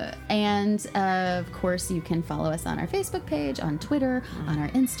 And of course, you can follow us on our Facebook page, on Twitter, on our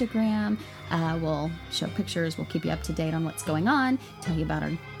Instagram. We'll show pictures. We'll keep you up to date on what's going on. Tell you about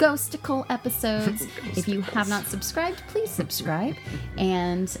our Ghosticle episodes. If you have not subscribed, please subscribe.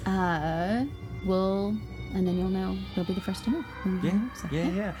 And then you'll know. You'll be the first to know. Yeah.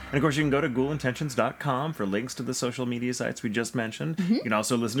 And of course, you can go to ghoulintentions.com for links to the social media sites we just mentioned. Mm-hmm. You can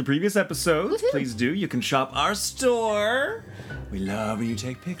also listen to previous episodes. Woohoo. Please do. You can shop our store. We love when you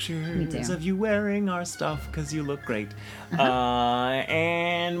take pictures of you wearing our stuff because you look great. Uh-huh.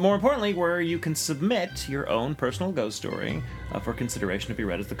 And more importantly, where you can submit your own personal ghost story for consideration to be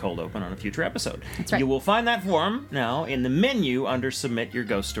read as the cold open on a future episode. That's right. You will find that form now in the menu under Submit Your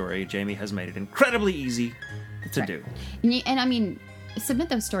Ghost Story. Jamie has made it incredibly easy to do. And I mean, submit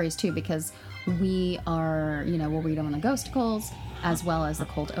those stories too, because we are, we'll read them on the Ghosticles as well as the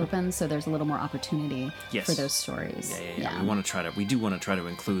cold open, so there's a little more opportunity for those stories. Yeah. We do want to try to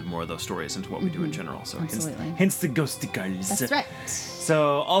include more of those stories into what we do in general. So absolutely. Hence the Ghosticles. That's right.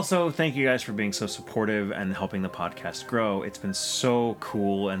 So also thank you guys for being so supportive and helping the podcast grow. It's been so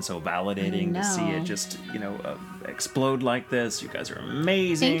cool and so validating to see it just, explode like this. You guys are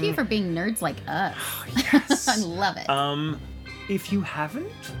amazing. Thank you for being nerds like us. Oh, yes. I love it. If you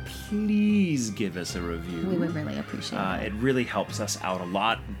haven't, please give us a review. We would really appreciate it. It really helps us out a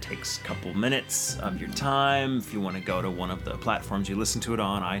lot. It takes a couple minutes of your time. If you want to go to one of the platforms you listen to it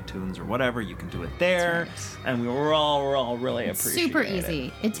on, iTunes or whatever, you can do it there. Right. And we're all really appreciate it. Super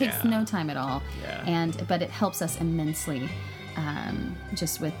easy. It takes no time at all. Yeah. But it helps us immensely,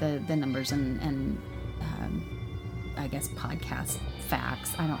 just with the numbers and I guess podcast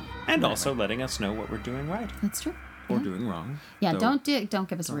facts. And also letting us know what we're doing right. That's true. Or doing wrong. Yeah, don't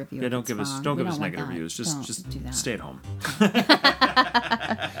give us a review. Yeah, don't give us negative reviews. Just do that. Stay at home.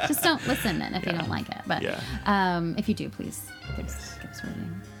 Just don't listen then if you don't like it. But if you do, please give us a review.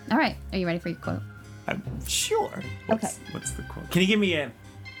 All right, are you ready for your quote? Sure. What's the quote? Can you give me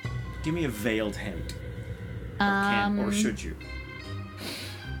a veiled hint? Or should you?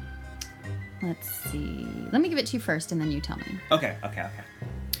 Let's see. Let me give it to you first, and then you tell me. Okay.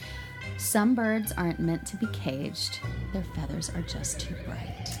 Some birds aren't meant to be caged. Their feathers are just too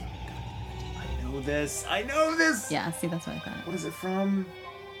bright. I know this. Yeah, see, that's what I thought. What is it from?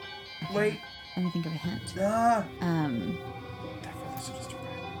 Okay. Wait. Let me think of a hint. Their feathers are just too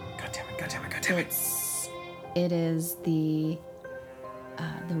bright. God damn it. It is the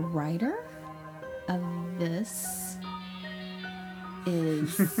writer of this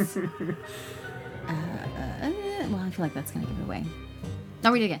is... well, I feel like that's going to give it away.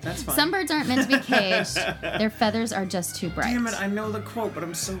 I'll read it again. That's fine. Some birds aren't meant to be caged. Their feathers are just too bright. Damn it, I know the quote, but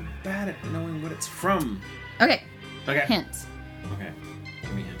I'm so bad at knowing what it's from. Okay. Hint. Okay,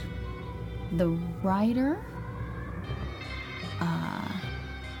 give me a hint. The writer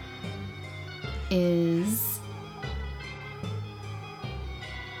is...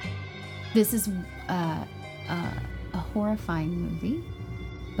 This is a horrifying movie,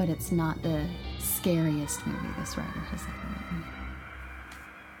 but it's not the scariest movie this writer has ever written.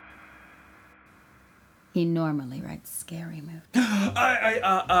 He normally writes scary movies.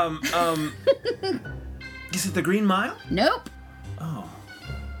 Is it The Green Mile? Nope. Oh.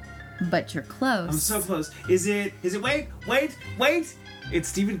 But you're close. I'm so close. Is it, wait. It's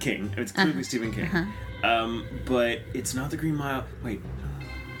Stephen King. It's clearly Stephen King. But it's not The Green Mile. Wait.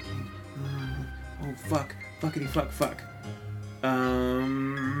 Oh, fuck. Fuckity fuck. I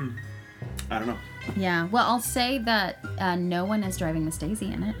don't know. Yeah, well, I'll say that no one is driving Miss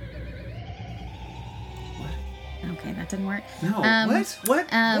Daisy in it. What? Okay, that didn't work. No, what? What?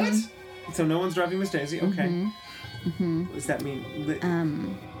 So no one's driving Miss Daisy? Okay. What does that mean?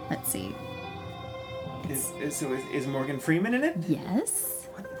 Let's see. Is Morgan Freeman in it? Yes.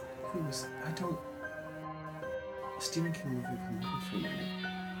 What? Stephen King movie with Morgan Freeman in it.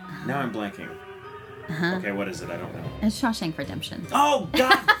 Now I'm blanking. Okay, what is it? I don't know. It's Shawshank Redemption. Oh,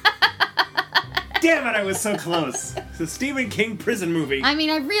 God! Damn it, I was so close. It's a Stephen King prison movie. I mean,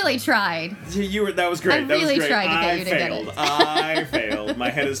 I really tried. That was great. I really tried to get you to get it. I failed. My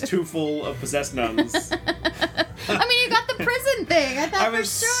head is too full of possessed nuns. I mean, you got the prison thing. I thought for sure. I was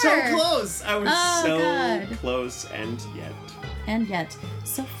so close. I was so close, and yet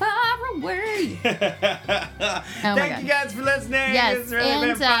so far away. Oh Thank you guys for listening. Yes, it's really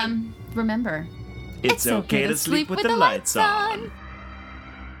been fun. remember, it's okay to sleep with the lights on.